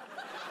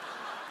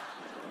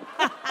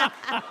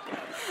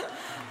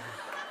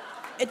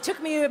 It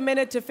took me a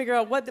minute to figure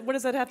out what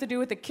does that have to do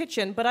with the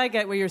kitchen, but I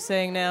get what you're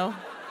saying now.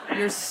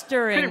 You're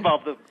stirring. Could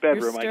involve the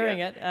bedroom, You're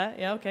stirring I guess. it.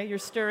 Yeah, okay, you're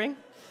stirring.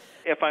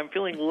 If I'm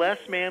feeling less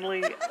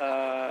manly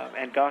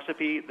and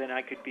gossipy, then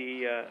I could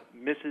be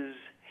Mrs.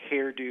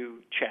 Hairdo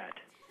Chat.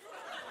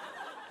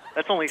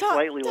 That's only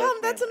slightly less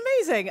Tom, manly. that's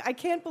amazing. I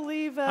can't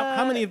believe...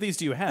 How many of these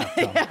do you have,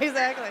 Tom? Yeah,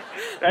 exactly.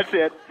 That's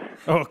it.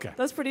 Oh, okay.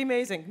 That's pretty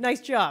amazing.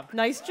 Nice job.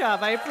 Nice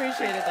job. I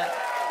appreciated that.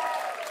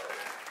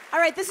 All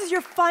right, this is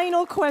your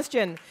final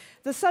question.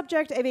 The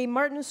subject of a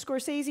Martin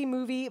Scorsese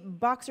movie,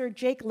 boxer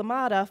Jake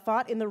LaMotta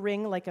fought in the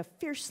ring like a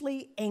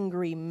fiercely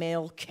angry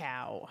male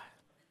cow.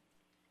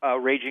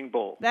 Raging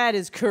Bull. That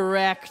is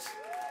correct.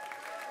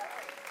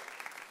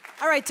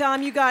 All right,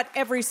 Tom, you got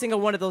every single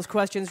one of those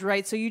questions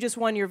right, so you just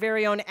won your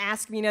very own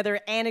Ask Me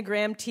Another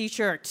anagram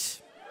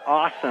T-shirt.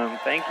 Awesome.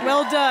 Thank you.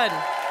 Well done.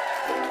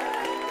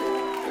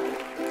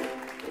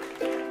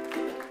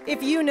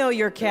 If you know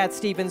your Cat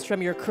Stevens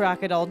from your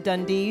Crocodile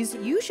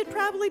Dundees, you should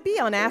probably be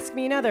on Ask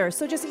Me Another.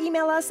 So just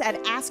email us at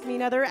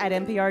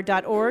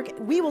askmeanother@npr.org.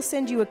 We will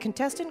send you a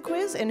contestant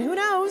quiz, and who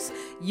knows,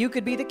 you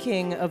could be the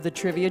king of the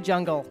trivia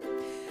jungle.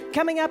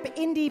 Coming up,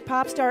 indie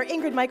pop star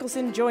Ingrid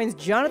Michaelson joins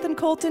Jonathan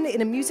Colton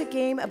in a music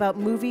game about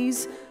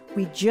movies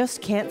we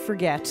just can't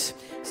forget.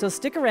 So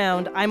stick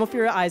around. I'm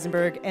Ophira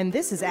Eisenberg, and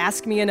this is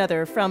Ask Me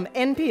Another from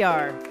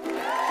NPR.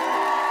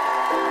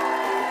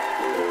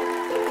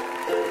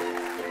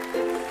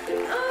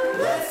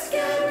 Let's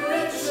get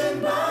rich and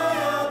buy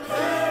our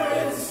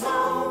parents'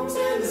 homes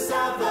in the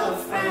south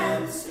of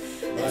France.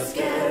 Let's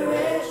get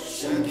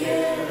rich and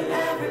give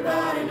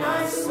everybody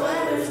nice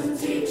sweaters and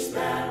teach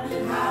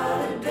them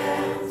how to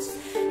dance.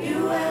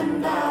 You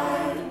and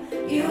I,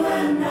 you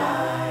and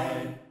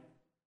I.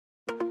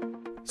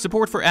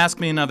 Support for Ask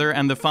Me Another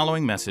and the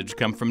following message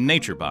come from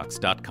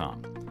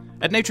NatureBox.com.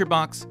 At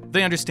NatureBox,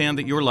 they understand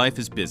that your life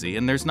is busy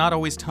and there's not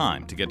always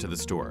time to get to the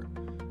store.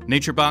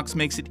 NatureBox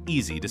makes it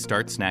easy to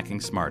start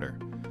snacking smarter.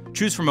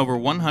 Choose from over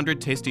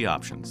 100 tasty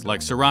options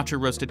like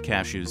sriracha roasted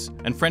cashews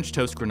and French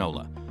toast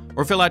granola,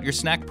 or fill out your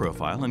snack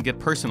profile and get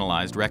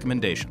personalized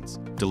recommendations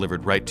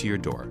delivered right to your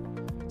door.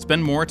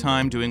 Spend more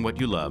time doing what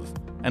you love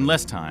and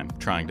less time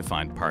trying to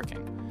find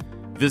parking.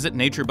 Visit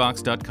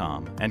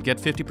naturebox.com and get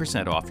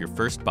 50% off your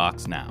first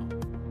box now.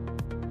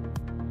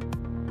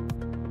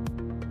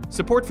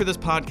 Support for this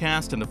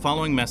podcast and the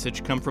following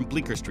message come from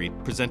Bleecker Street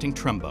presenting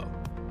Trumbo.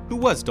 Who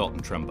was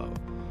Dalton Trumbo?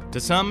 To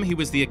some, he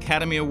was the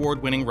Academy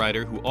Award-winning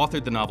writer who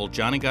authored the novel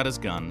Johnny Got His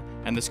Gun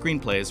and the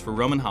screenplays for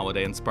Roman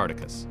Holiday and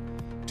Spartacus.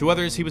 To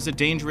others, he was a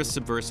dangerous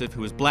subversive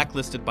who was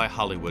blacklisted by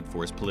Hollywood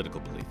for his political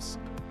beliefs.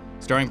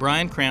 Starring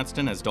Bryan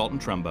Cranston as Dalton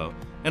Trumbo,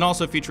 and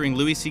also featuring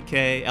Louis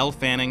C.K., Elle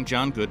Fanning,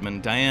 John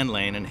Goodman, Diane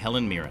Lane, and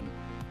Helen Mirren.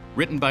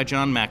 Written by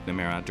John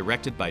McNamara,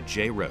 directed by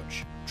Jay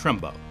Roach.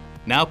 Trumbo,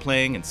 now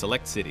playing in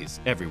select cities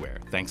everywhere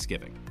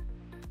Thanksgiving.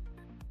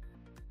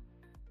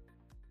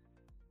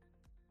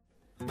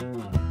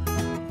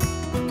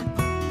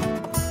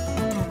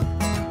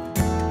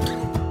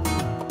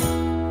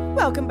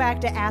 Welcome back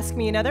to Ask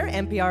Me Another,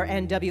 NPR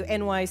and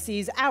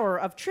WNYC's hour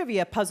of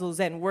trivia, puzzles,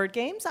 and word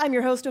games. I'm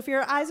your host,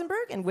 Ophira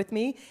Eisenberg, and with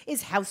me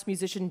is house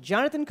musician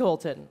Jonathan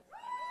Colton.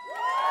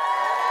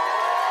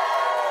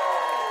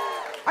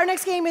 Our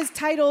next game is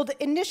titled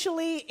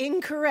Initially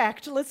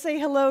Incorrect. Let's say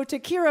hello to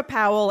Kira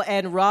Powell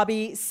and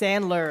Robbie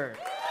Sandler.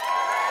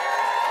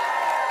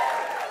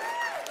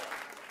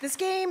 This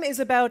game is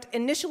about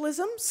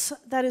initialisms.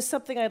 That is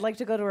something I'd like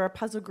to go to our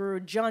puzzle guru,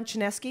 John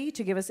Chinesky,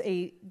 to give us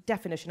a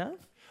definition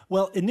of.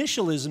 Well,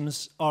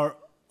 initialisms are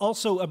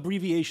also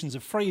abbreviations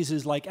of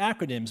phrases like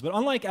acronyms, but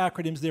unlike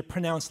acronyms, they're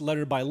pronounced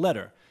letter by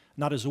letter,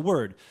 not as a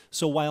word.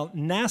 So while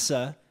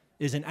NASA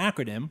is an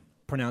acronym,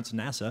 pronounced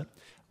NASA,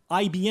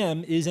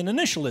 IBM is an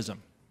initialism.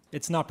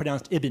 It's not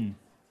pronounced Ibn.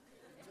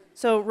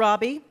 So,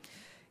 Robbie,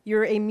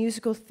 you're a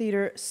musical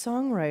theater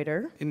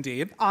songwriter.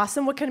 Indeed.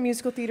 Awesome. What kind of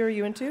musical theater are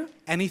you into?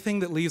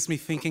 Anything that leaves me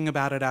thinking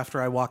about it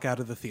after I walk out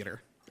of the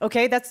theater.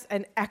 Okay, that's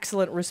an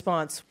excellent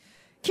response.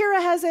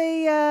 Kira has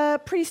a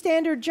pretty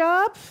standard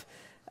job,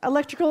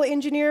 electrical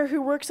engineer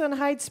who works on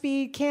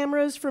high-speed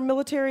cameras for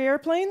military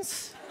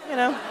airplanes, you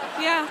know.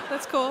 Yeah,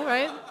 that's cool,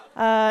 right?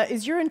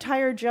 Is your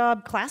entire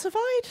job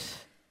classified?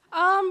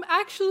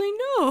 Actually,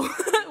 no,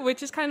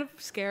 which is kind of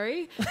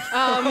scary.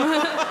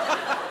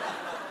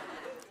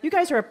 You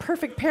guys are a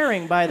perfect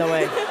pairing, by the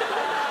way.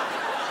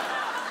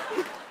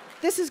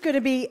 This is going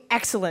to be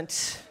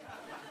excellent.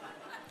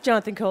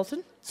 Jonathan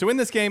Colton? So in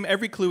this game,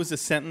 every clue is a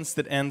sentence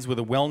that ends with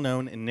a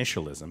well-known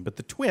initialism, but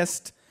the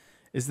twist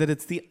is that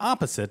it's the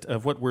opposite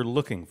of what we're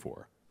looking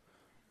for.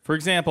 For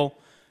example,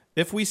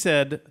 if we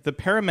said, the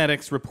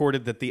paramedics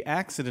reported that the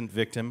accident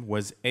victim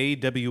was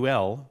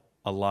AWL,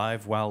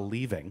 alive while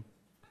leaving,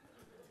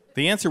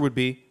 The answer would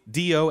be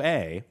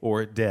DOA,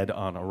 or dead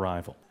on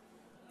arrival.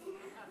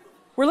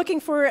 We're looking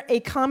for a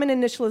common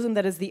initialism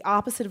that is the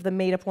opposite of the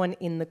made-up one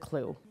in the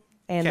clue.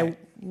 And the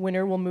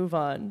winner will move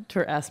on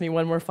to Ask Me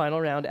One More final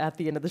round at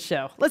the end of the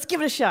show. Let's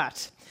give it a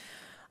shot.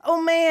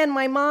 Oh man,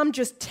 my mom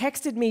just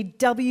texted me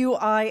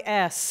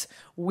WIS,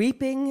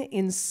 weeping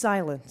in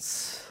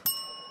silence.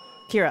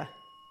 Kira.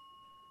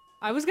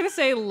 I was going to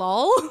say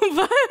lol,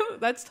 but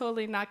that's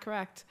totally not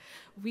correct.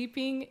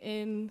 Weeping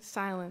in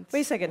silence.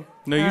 Wait a second.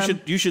 No, you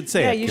should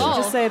say it. Yeah, you should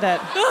just say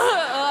that.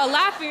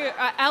 Laughing,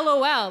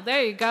 LOL.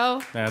 There you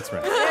go. That's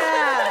right.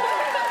 Yeah.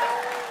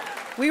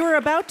 We were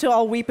about to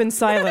all weep in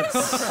silence.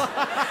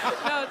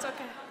 No, it's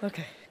okay.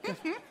 Okay. Good.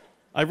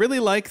 I really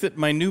like that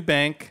my new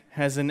bank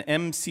has an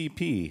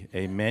MCP,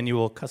 a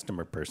manual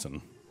customer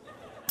person.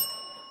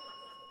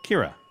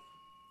 Kira.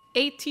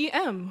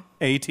 ATM.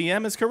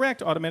 ATM is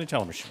correct, automated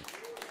teller machine.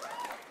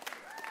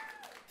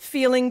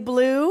 Feeling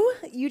blue?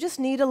 You just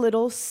need a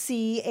little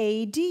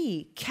CAD,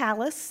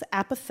 callous,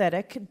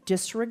 apathetic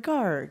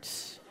disregard.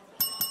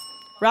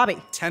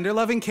 Robbie. Tender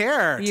loving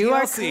care. You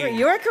are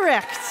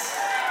correct.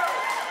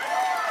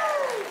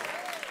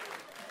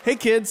 Hey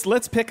kids,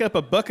 let's pick up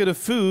a bucket of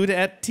food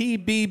at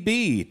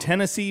TBB,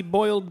 Tennessee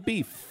Boiled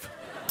Beef.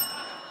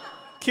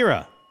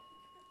 Kira.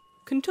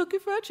 Kentucky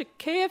Fried Chicken.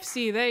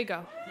 KFC. There you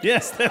go.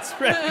 Yes, that's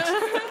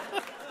right.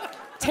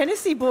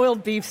 Tennessee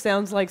boiled beef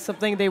sounds like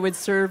something they would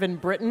serve in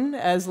Britain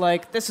as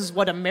like, this is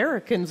what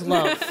Americans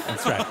love.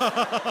 That's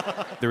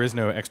right. There is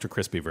no extra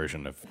crispy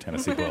version of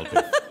Tennessee boiled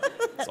beef.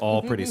 It's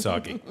all pretty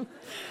soggy.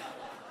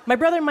 My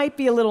brother might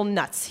be a little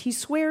nuts. He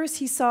swears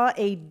he saw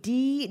a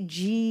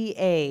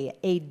DGA,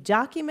 a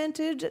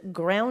documented,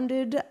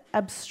 grounded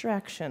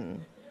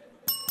abstraction.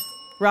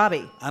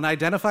 Robbie.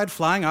 Unidentified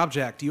flying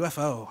object,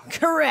 UFO.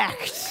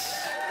 Correct.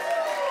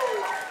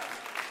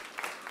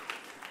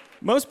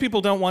 Most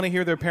people don't want to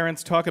hear their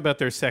parents talk about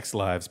their sex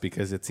lives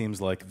because it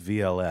seems like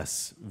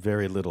VLS,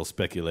 very little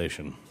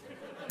speculation.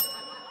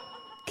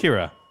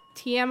 Kira.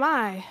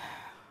 TMI.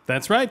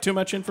 That's right, too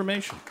much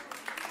information.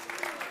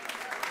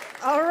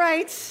 All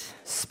right.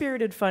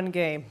 Spirited fun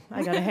game.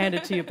 I gotta hand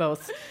it to you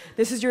both.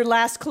 This is your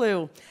last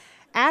clue.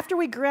 After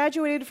we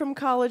graduated from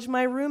college,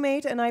 my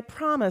roommate and I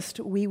promised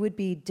we would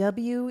be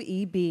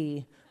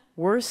WEB,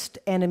 worst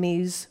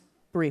enemies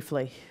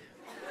briefly.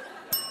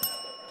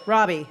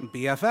 Robbie.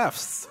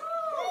 BFFs.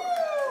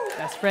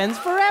 Best friends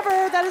forever.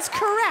 That is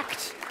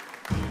correct.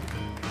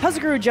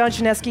 Puzzle Guru John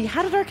Chinesky,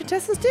 how did our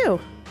contestants do?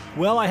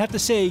 Well, I have to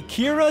say,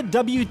 Kira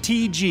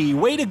WTG,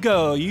 way to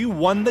go. You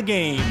won the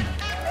game.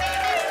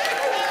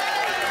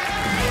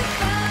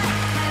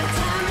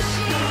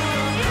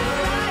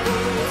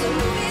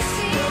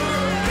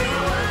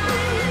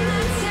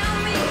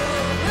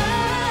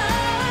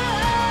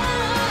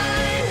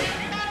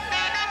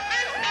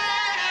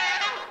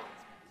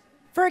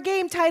 For a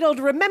game titled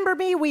Remember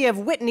Me, we have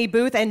Whitney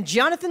Booth and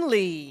Jonathan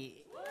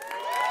Lee.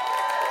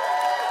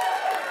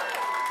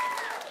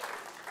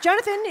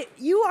 Jonathan,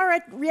 you are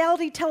a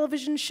reality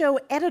television show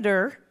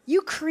editor.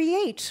 You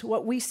create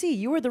what we see.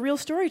 You are the real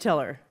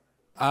storyteller.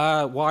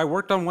 Well, I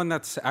worked on one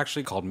that's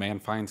actually called Man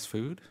Finds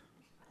Food.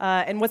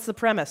 And what's the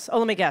premise? Oh,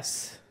 let me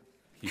guess.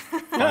 He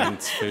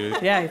finds food.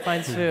 Yeah, he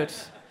finds food.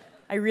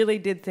 I really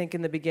did think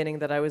in the beginning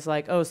that I was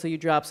like, oh, so you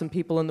drop some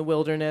people in the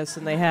wilderness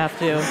and they have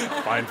to.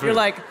 Find food. You're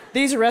like,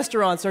 these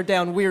restaurants are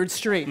down weird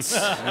streets.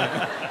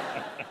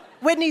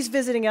 Whitney's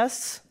visiting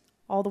us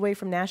all the way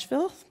from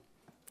Nashville.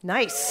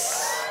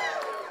 Nice.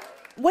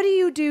 What do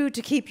you do to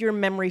keep your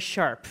memory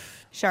sharp?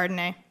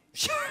 Chardonnay.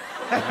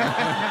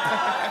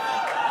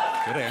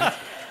 Good answer.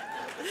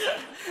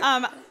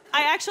 I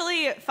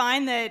actually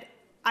find that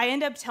I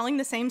end up telling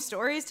the same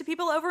stories to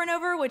people over and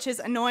over, which is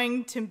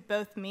annoying to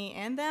both me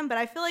and them, but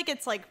I feel like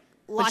it's like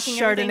locking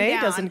everything down.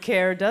 Chardonnay doesn't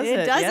care, does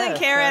it? It doesn't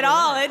care at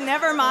all. It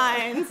never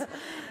minds.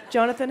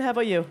 Jonathan, how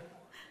about you?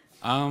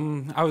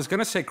 I was going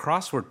to say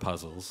crossword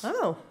puzzles.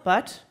 Oh,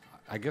 but?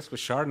 I guess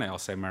with Chardonnay, I'll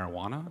say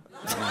marijuana.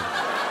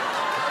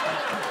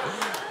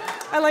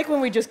 I like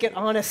when we just get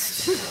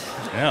honest.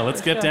 Yeah,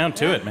 let's get down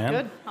to it, man.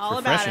 Good. All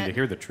it's about refreshing it. to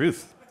hear the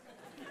truth.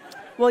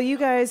 Well, you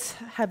guys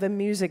have a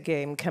music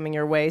game coming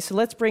your way, so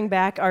let's bring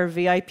back our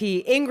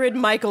VIP, Ingrid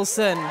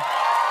Michaelson.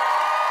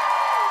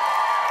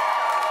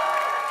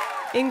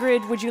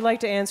 Ingrid, would you like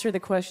to answer the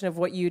question of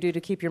what you do to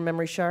keep your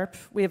memory sharp?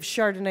 We have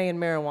Chardonnay and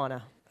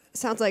marijuana.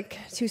 Sounds like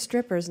two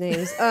strippers'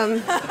 names.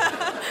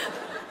 I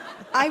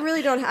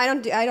really don't.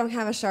 I don't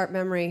have a sharp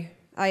memory.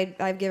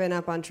 I've given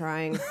up on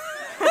trying.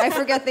 I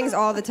forget things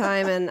all the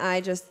time, and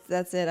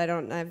that's it.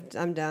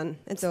 I'm done.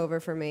 It's over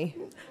for me.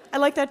 I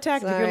like that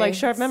tactic. Sorry. You're like,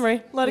 sharp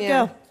memory. Let it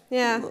go.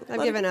 Yeah,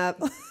 I've given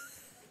up.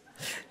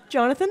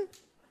 Jonathan?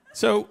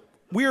 So,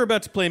 we're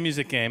about to play a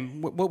music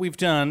game. What we've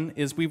done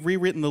is we've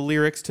rewritten the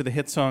lyrics to the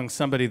hit song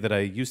Somebody That I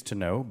Used to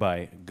Know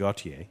by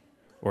Gautier,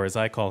 or as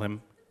I call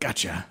him,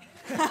 Gotcha.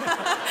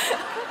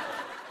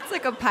 It's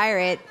like a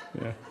pirate.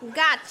 Yeah.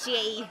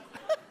 Gotcha.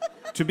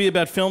 To be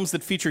about films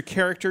that feature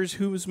characters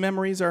whose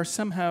memories are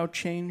somehow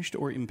changed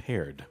or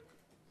impaired.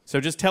 So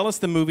just tell us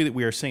the movie that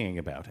we are singing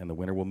about, and the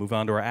winner will move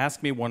on to our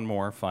Ask Me One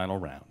More final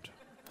round.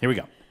 Here we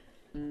go.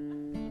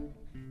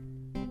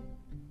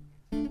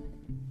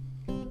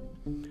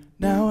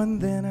 Now and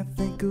then I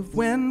think of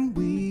when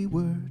we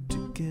were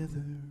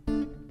together,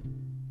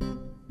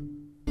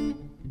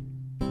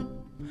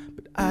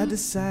 but I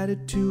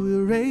decided to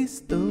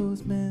erase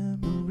those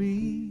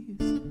memories.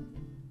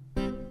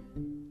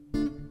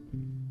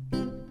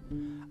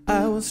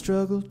 I will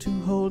struggle to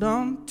hold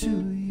on to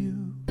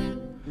you,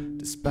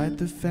 despite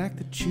the fact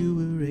that you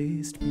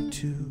erased me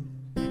too.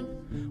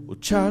 Will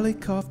Charlie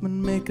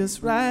Kaufman make us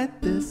ride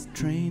this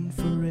train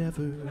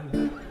forever?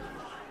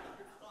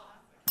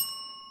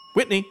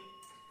 Whitney.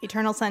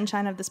 Eternal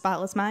Sunshine of the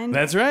Spotless Mind.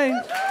 That's right.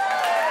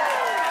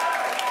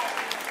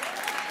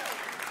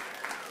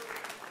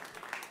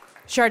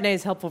 Chardonnay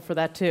is helpful for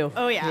that too.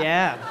 Oh, yeah.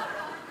 Yeah.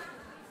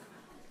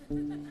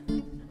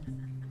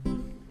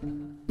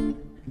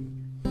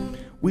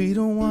 We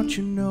don't want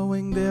you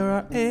knowing there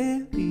are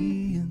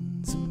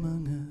aliens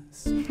among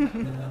us.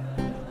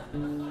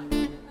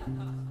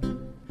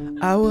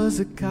 I was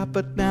a cop,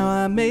 but now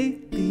I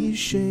make these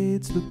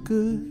shades look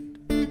good.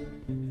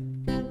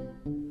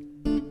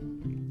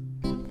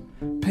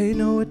 Pay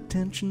no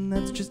attention,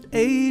 that's just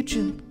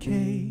Agent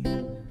K.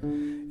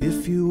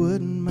 If you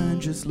wouldn't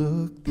mind, just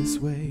look this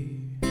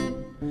way.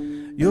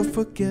 You'll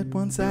forget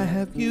once I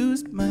have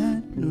used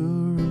my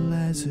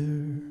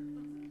neuralizer.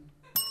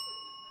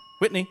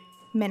 Whitney.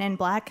 Men in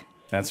Black.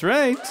 That's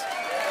right.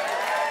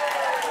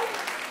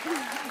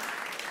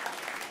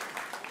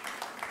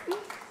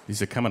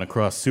 These are coming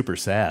across super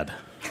sad.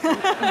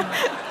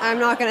 I'm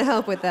not going to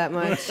help with that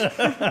much.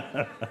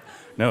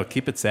 No,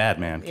 keep it sad,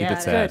 man. Keep Yeah,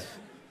 it sad. good.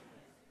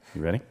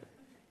 You ready?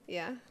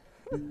 Yeah.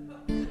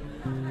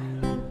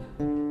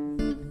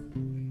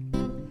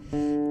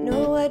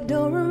 No, I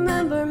don't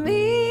remember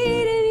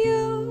meeting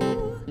you.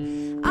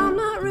 I'm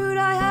not rude,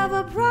 I have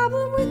a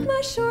problem with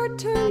my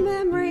short-term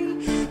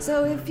memory.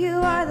 So if you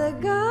are the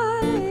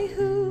guy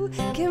who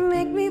can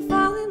make me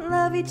fall in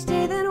love each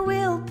day, then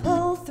we'll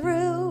pull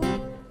through.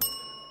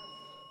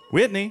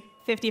 Whitney.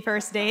 50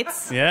 First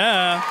Dates.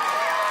 Yeah.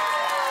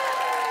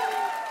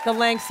 The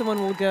length someone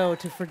will go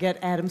to forget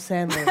Adam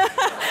Sandler.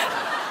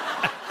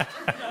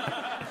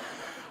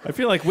 I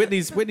feel like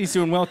Whitney's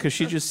doing well because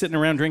she's just sitting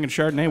around drinking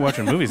Chardonnay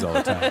watching movies all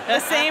the time. The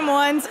same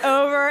ones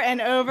over and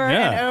over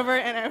Yeah. and over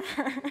and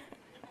over.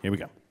 Here we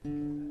go.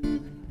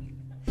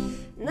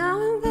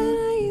 Now and then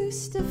I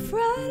used to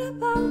fret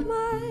about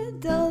my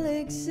dull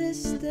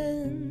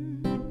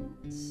existence.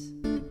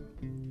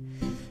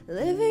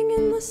 Living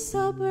in the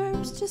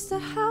suburbs, just a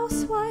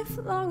housewife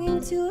longing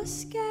to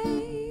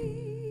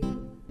escape.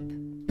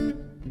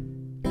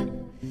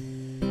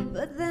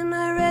 But then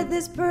I read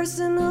this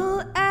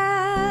personal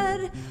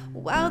ad.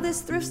 Wow,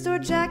 this thrift store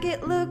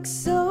jacket looks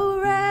so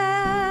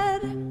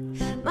rad.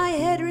 My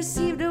head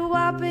received a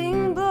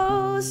whopping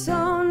blow,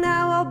 so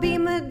now I'll be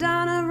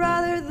Madonna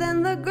rather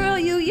than the girl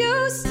you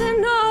used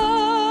to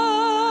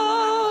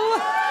know.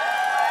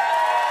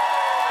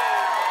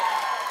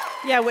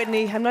 Yeah,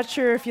 Whitney, I'm not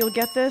sure if you'll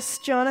get this,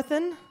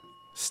 Jonathan.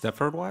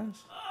 Stepford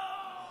Wives?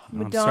 I'm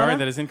Madonna? sorry,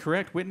 that is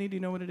incorrect. Whitney, do you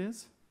know what it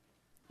is?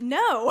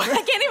 No, I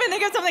can't even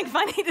think of something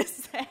funny to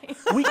say.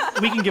 We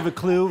can give a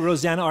clue.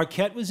 Rosanna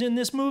Arquette was in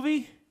this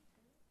movie.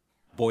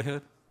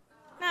 Boyhood?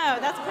 No,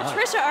 that's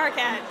Patricia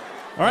Arquette.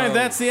 All right,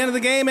 that's the end of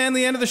the game and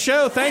the end of the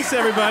show. Thanks,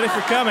 everybody,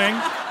 for coming.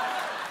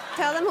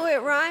 Tell them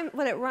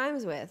what it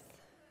rhymes with.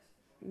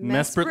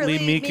 Desperately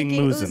meeking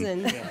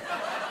Musen. oozin'.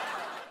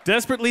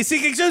 Desperately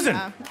seeking Susan.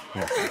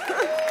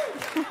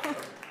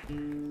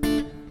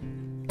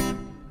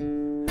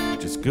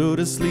 Just go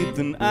to sleep,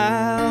 then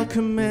I'll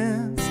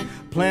commence.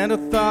 Plant a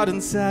thought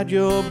inside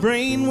your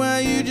brain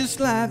while you just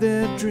lie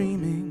there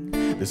dreaming.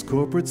 This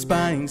corporate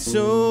spying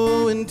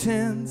so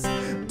intense.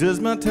 Does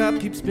my top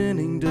keep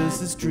spinning? Does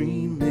this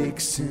dream make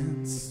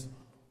sense?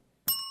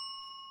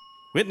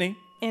 Whitney.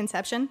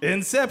 Inception.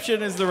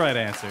 Inception is the right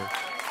answer. All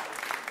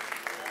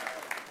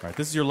right,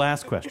 this is your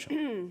last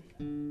question.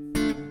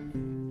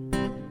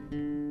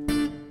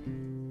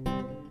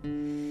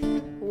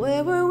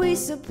 Where were we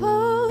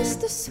supposed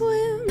to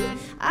swim?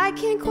 I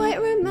can't quite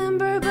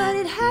remember, but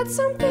it had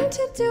something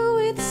to do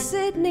with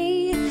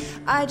Sydney.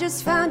 I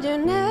just found your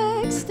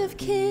next of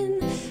kin.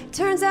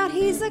 Turns out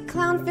he's a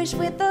clownfish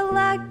with a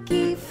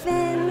lucky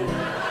fin.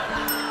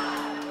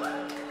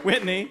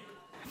 Whitney.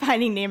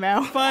 Finding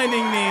Nemo.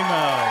 Finding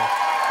Nemo.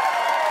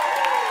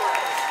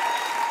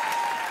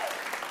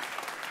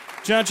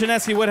 John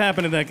Chinesky, what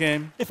happened in that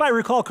game? If I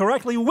recall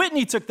correctly,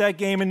 Whitney took that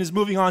game and is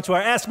moving on to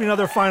our Ask Me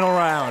Another final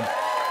round.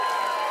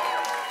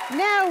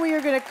 Now we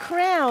are going to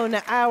crown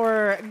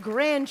our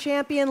grand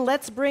champion.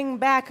 Let's bring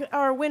back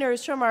our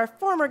winners from our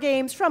former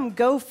games. From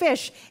Go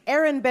Fish,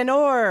 Aaron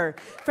Benor.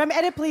 From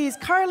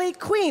Oediples, Carly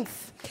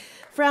Queenth.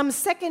 From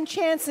Second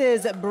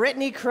Chances,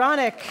 Brittany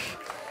Chronic.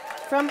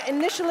 From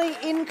Initially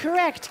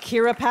Incorrect,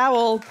 Kira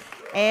Powell.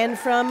 And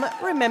from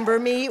Remember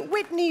Me,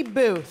 Whitney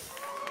Booth.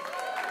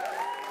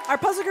 Our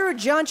puzzle guru,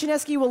 John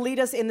Chinesky, will lead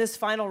us in this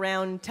final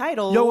round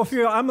titled... Yo,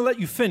 Ophira, I'm going to let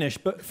you finish.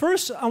 But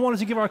first, I wanted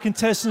to give our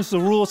contestants the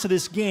rules to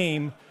this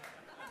game,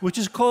 which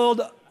is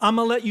called I'm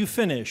going to let you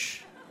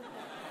finish.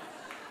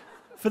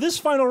 For this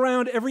final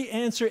round, every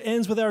answer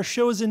ends with our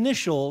show's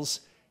initials,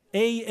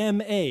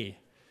 AMA.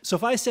 So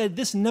if I said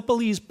this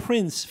Nepalese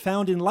prince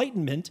found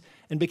enlightenment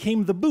and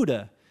became the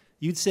Buddha,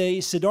 you'd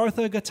say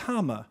Siddhartha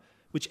Gautama,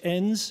 which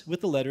ends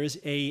with the letters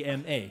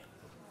AMA.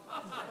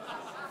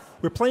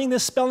 We're playing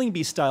this spelling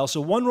bee style, so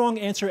one wrong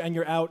answer and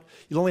you're out.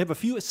 You'll only have a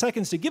few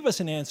seconds to give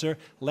us an answer.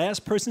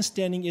 Last person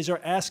standing is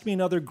our Ask Me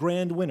Another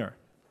grand winner.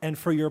 And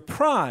for your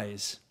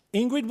prize,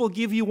 Ingrid will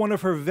give you one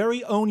of her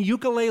very own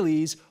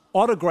ukuleles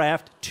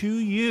autographed to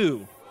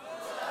you.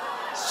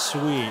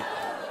 Sweet.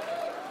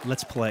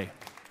 Let's play.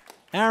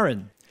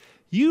 Aaron,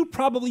 you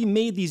probably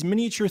made these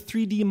miniature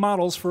 3D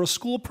models for a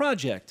school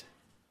project.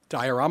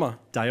 Diorama.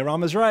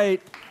 Diorama's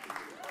right.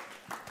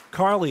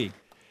 Carly,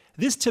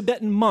 this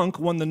Tibetan monk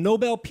won the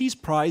Nobel Peace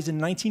Prize in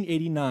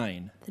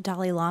 1989. The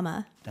Dalai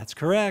Lama. That's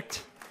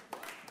correct.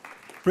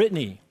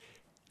 Brittany,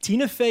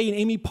 Tina Fey and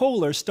Amy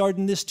Poehler starred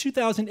in this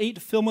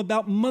 2008 film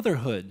about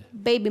motherhood.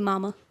 Baby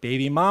Mama.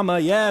 Baby Mama,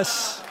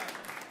 yes.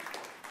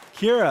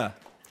 Kira,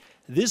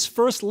 this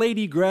first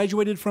lady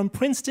graduated from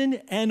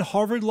Princeton and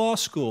Harvard Law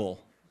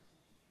School.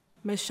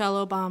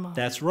 Michelle Obama.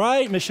 That's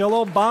right,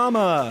 Michelle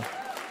Obama.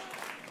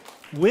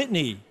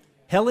 Whitney,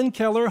 Helen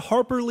Keller,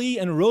 Harper Lee,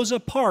 and Rosa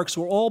Parks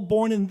were all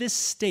born in this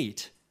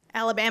state.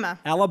 Alabama.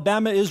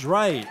 Alabama is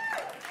right.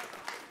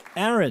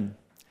 Aaron,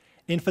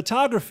 in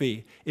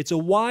photography, it's a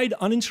wide,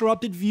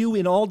 uninterrupted view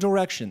in all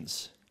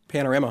directions.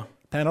 Panorama.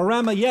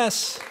 Panorama,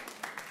 yes.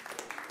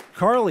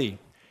 Carly,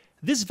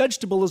 this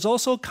vegetable is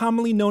also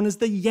commonly known as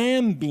the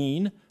yam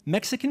bean,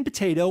 Mexican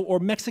potato, or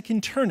Mexican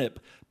turnip.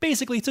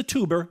 Basically, it's a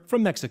tuber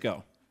from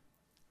Mexico.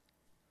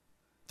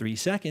 3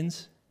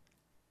 seconds.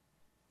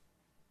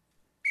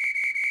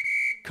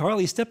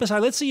 Carly, step aside.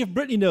 Let's see if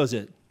Brittany knows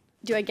it.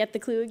 Do I get the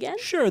clue again?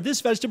 Sure.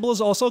 This vegetable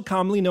is also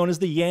commonly known as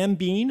the yam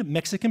bean,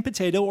 Mexican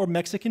potato, or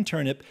Mexican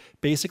turnip.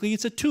 Basically,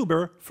 it's a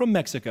tuber from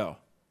Mexico.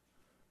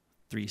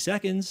 3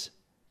 seconds.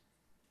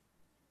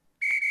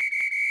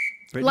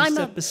 Brittany, Lima.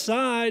 step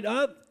aside.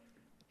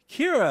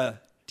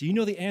 Kira, do you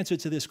know the answer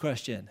to this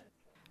question?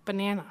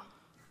 Banana.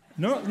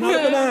 No, not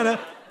a banana.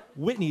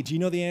 Whitney, do you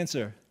know the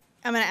answer?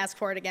 I'm going to ask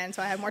for it again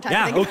so I have more time to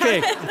Yeah, think okay.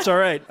 about it. It's all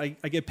right. I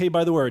get paid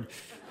by the word.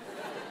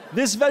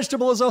 This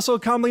vegetable is also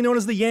commonly known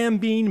as the yam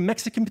bean,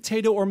 Mexican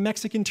potato, or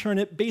Mexican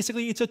turnip.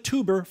 Basically, it's a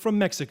tuber from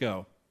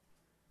Mexico.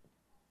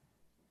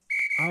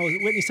 Oh,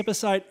 Whitney, step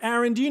aside.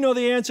 Aaron, do you know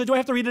the answer? Do I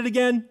have to read it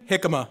again?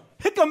 Jicama.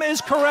 Jicama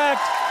is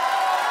correct.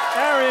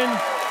 Aaron,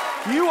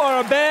 you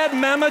are a bad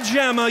mama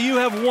jamma. You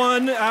have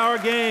won our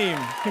game.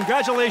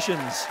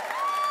 Congratulations.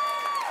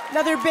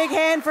 Another big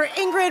hand for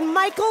Ingrid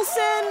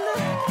Michaelson.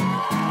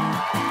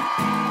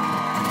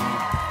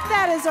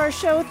 That is our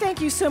show. Thank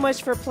you so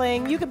much for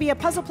playing. You can be a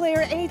puzzle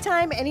player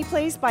anytime,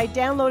 anyplace by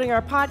downloading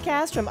our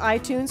podcast from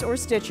iTunes or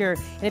Stitcher.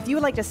 And if you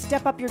would like to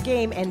step up your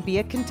game and be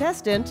a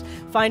contestant,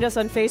 find us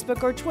on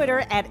Facebook or Twitter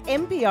at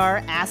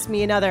NPR Ask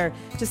Me Another.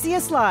 To see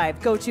us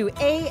live, go to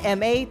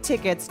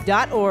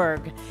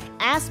amatickets.org.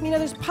 Ask Me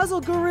Another's puzzle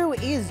guru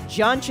is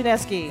John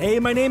Chinesky. Hey,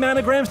 my name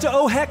anagrams to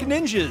Oh Heck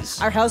Ninjas.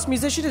 Our house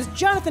musician is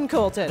Jonathan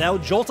Colton. Now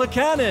Jolta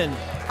Cannon.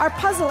 Our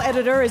puzzle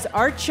editor is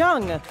Art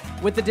Chung,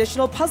 with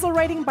additional puzzle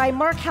writing by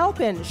Mark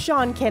Halpin,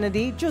 Sean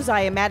Kennedy,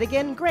 Josiah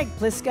Madigan, Greg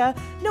Pliska,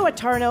 Noah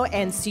Tarno,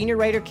 and senior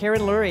writer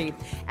Karen Lurie.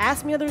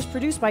 Ask Me Another is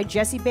produced by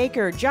Jesse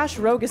Baker, Josh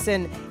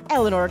Rogeson,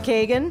 Eleanor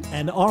Kagan,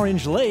 and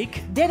Orange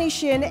Lake, Denny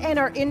Shin, and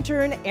our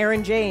intern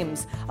Aaron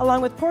James,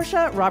 along with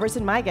Portia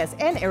Robertson-Migas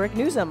and Eric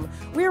Newsom.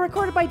 We are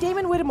recorded by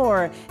Damon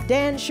Whittemore,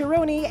 Dan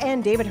Shironi,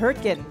 and David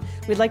Hurtgen.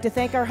 We'd like to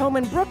thank our home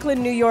in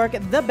Brooklyn, New York,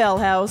 The Bell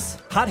House,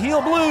 Hot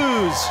Heel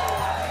Blues,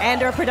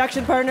 and our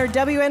production partner,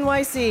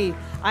 WNYC.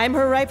 I'm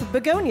her ripe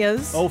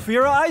begonias,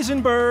 Ophira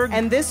Eisenberg,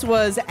 and this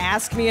was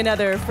Ask Me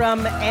Another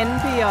from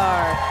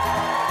NPR.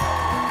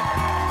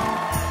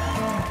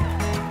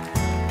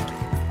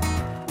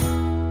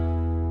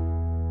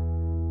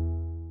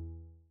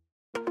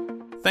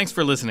 Thanks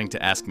for listening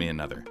to Ask Me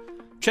Another.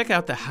 Check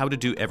out the How to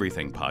Do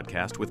Everything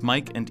podcast with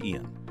Mike and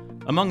Ian.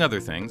 Among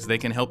other things, they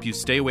can help you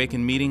stay awake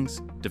in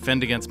meetings,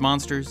 defend against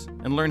monsters,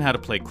 and learn how to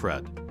play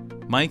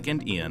crud. Mike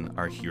and Ian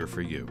are here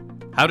for you.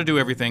 How to Do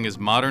Everything is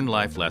modern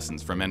life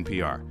lessons from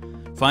NPR.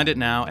 Find it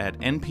now at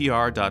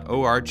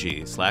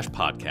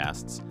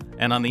npr.org/podcasts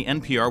and on the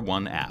NPR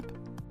One app.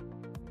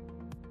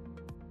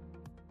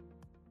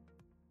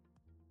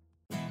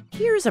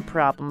 Here's a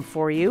problem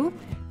for you.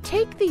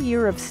 Take the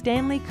year of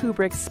Stanley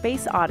Kubrick's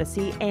Space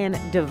Odyssey and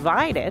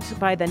divide it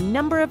by the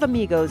number of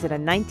amigos in a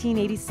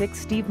 1986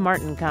 Steve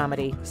Martin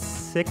comedy.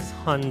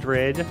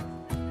 600.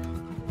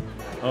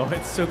 Oh,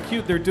 it's so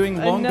cute. They're doing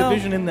long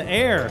division in the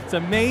air. It's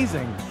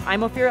amazing.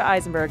 I'm Ophira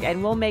Eisenberg,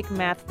 and we'll make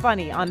math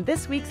funny on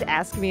this week's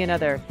Ask Me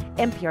Another,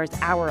 NPR's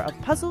hour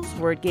of puzzles,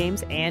 word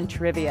games, and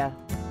trivia.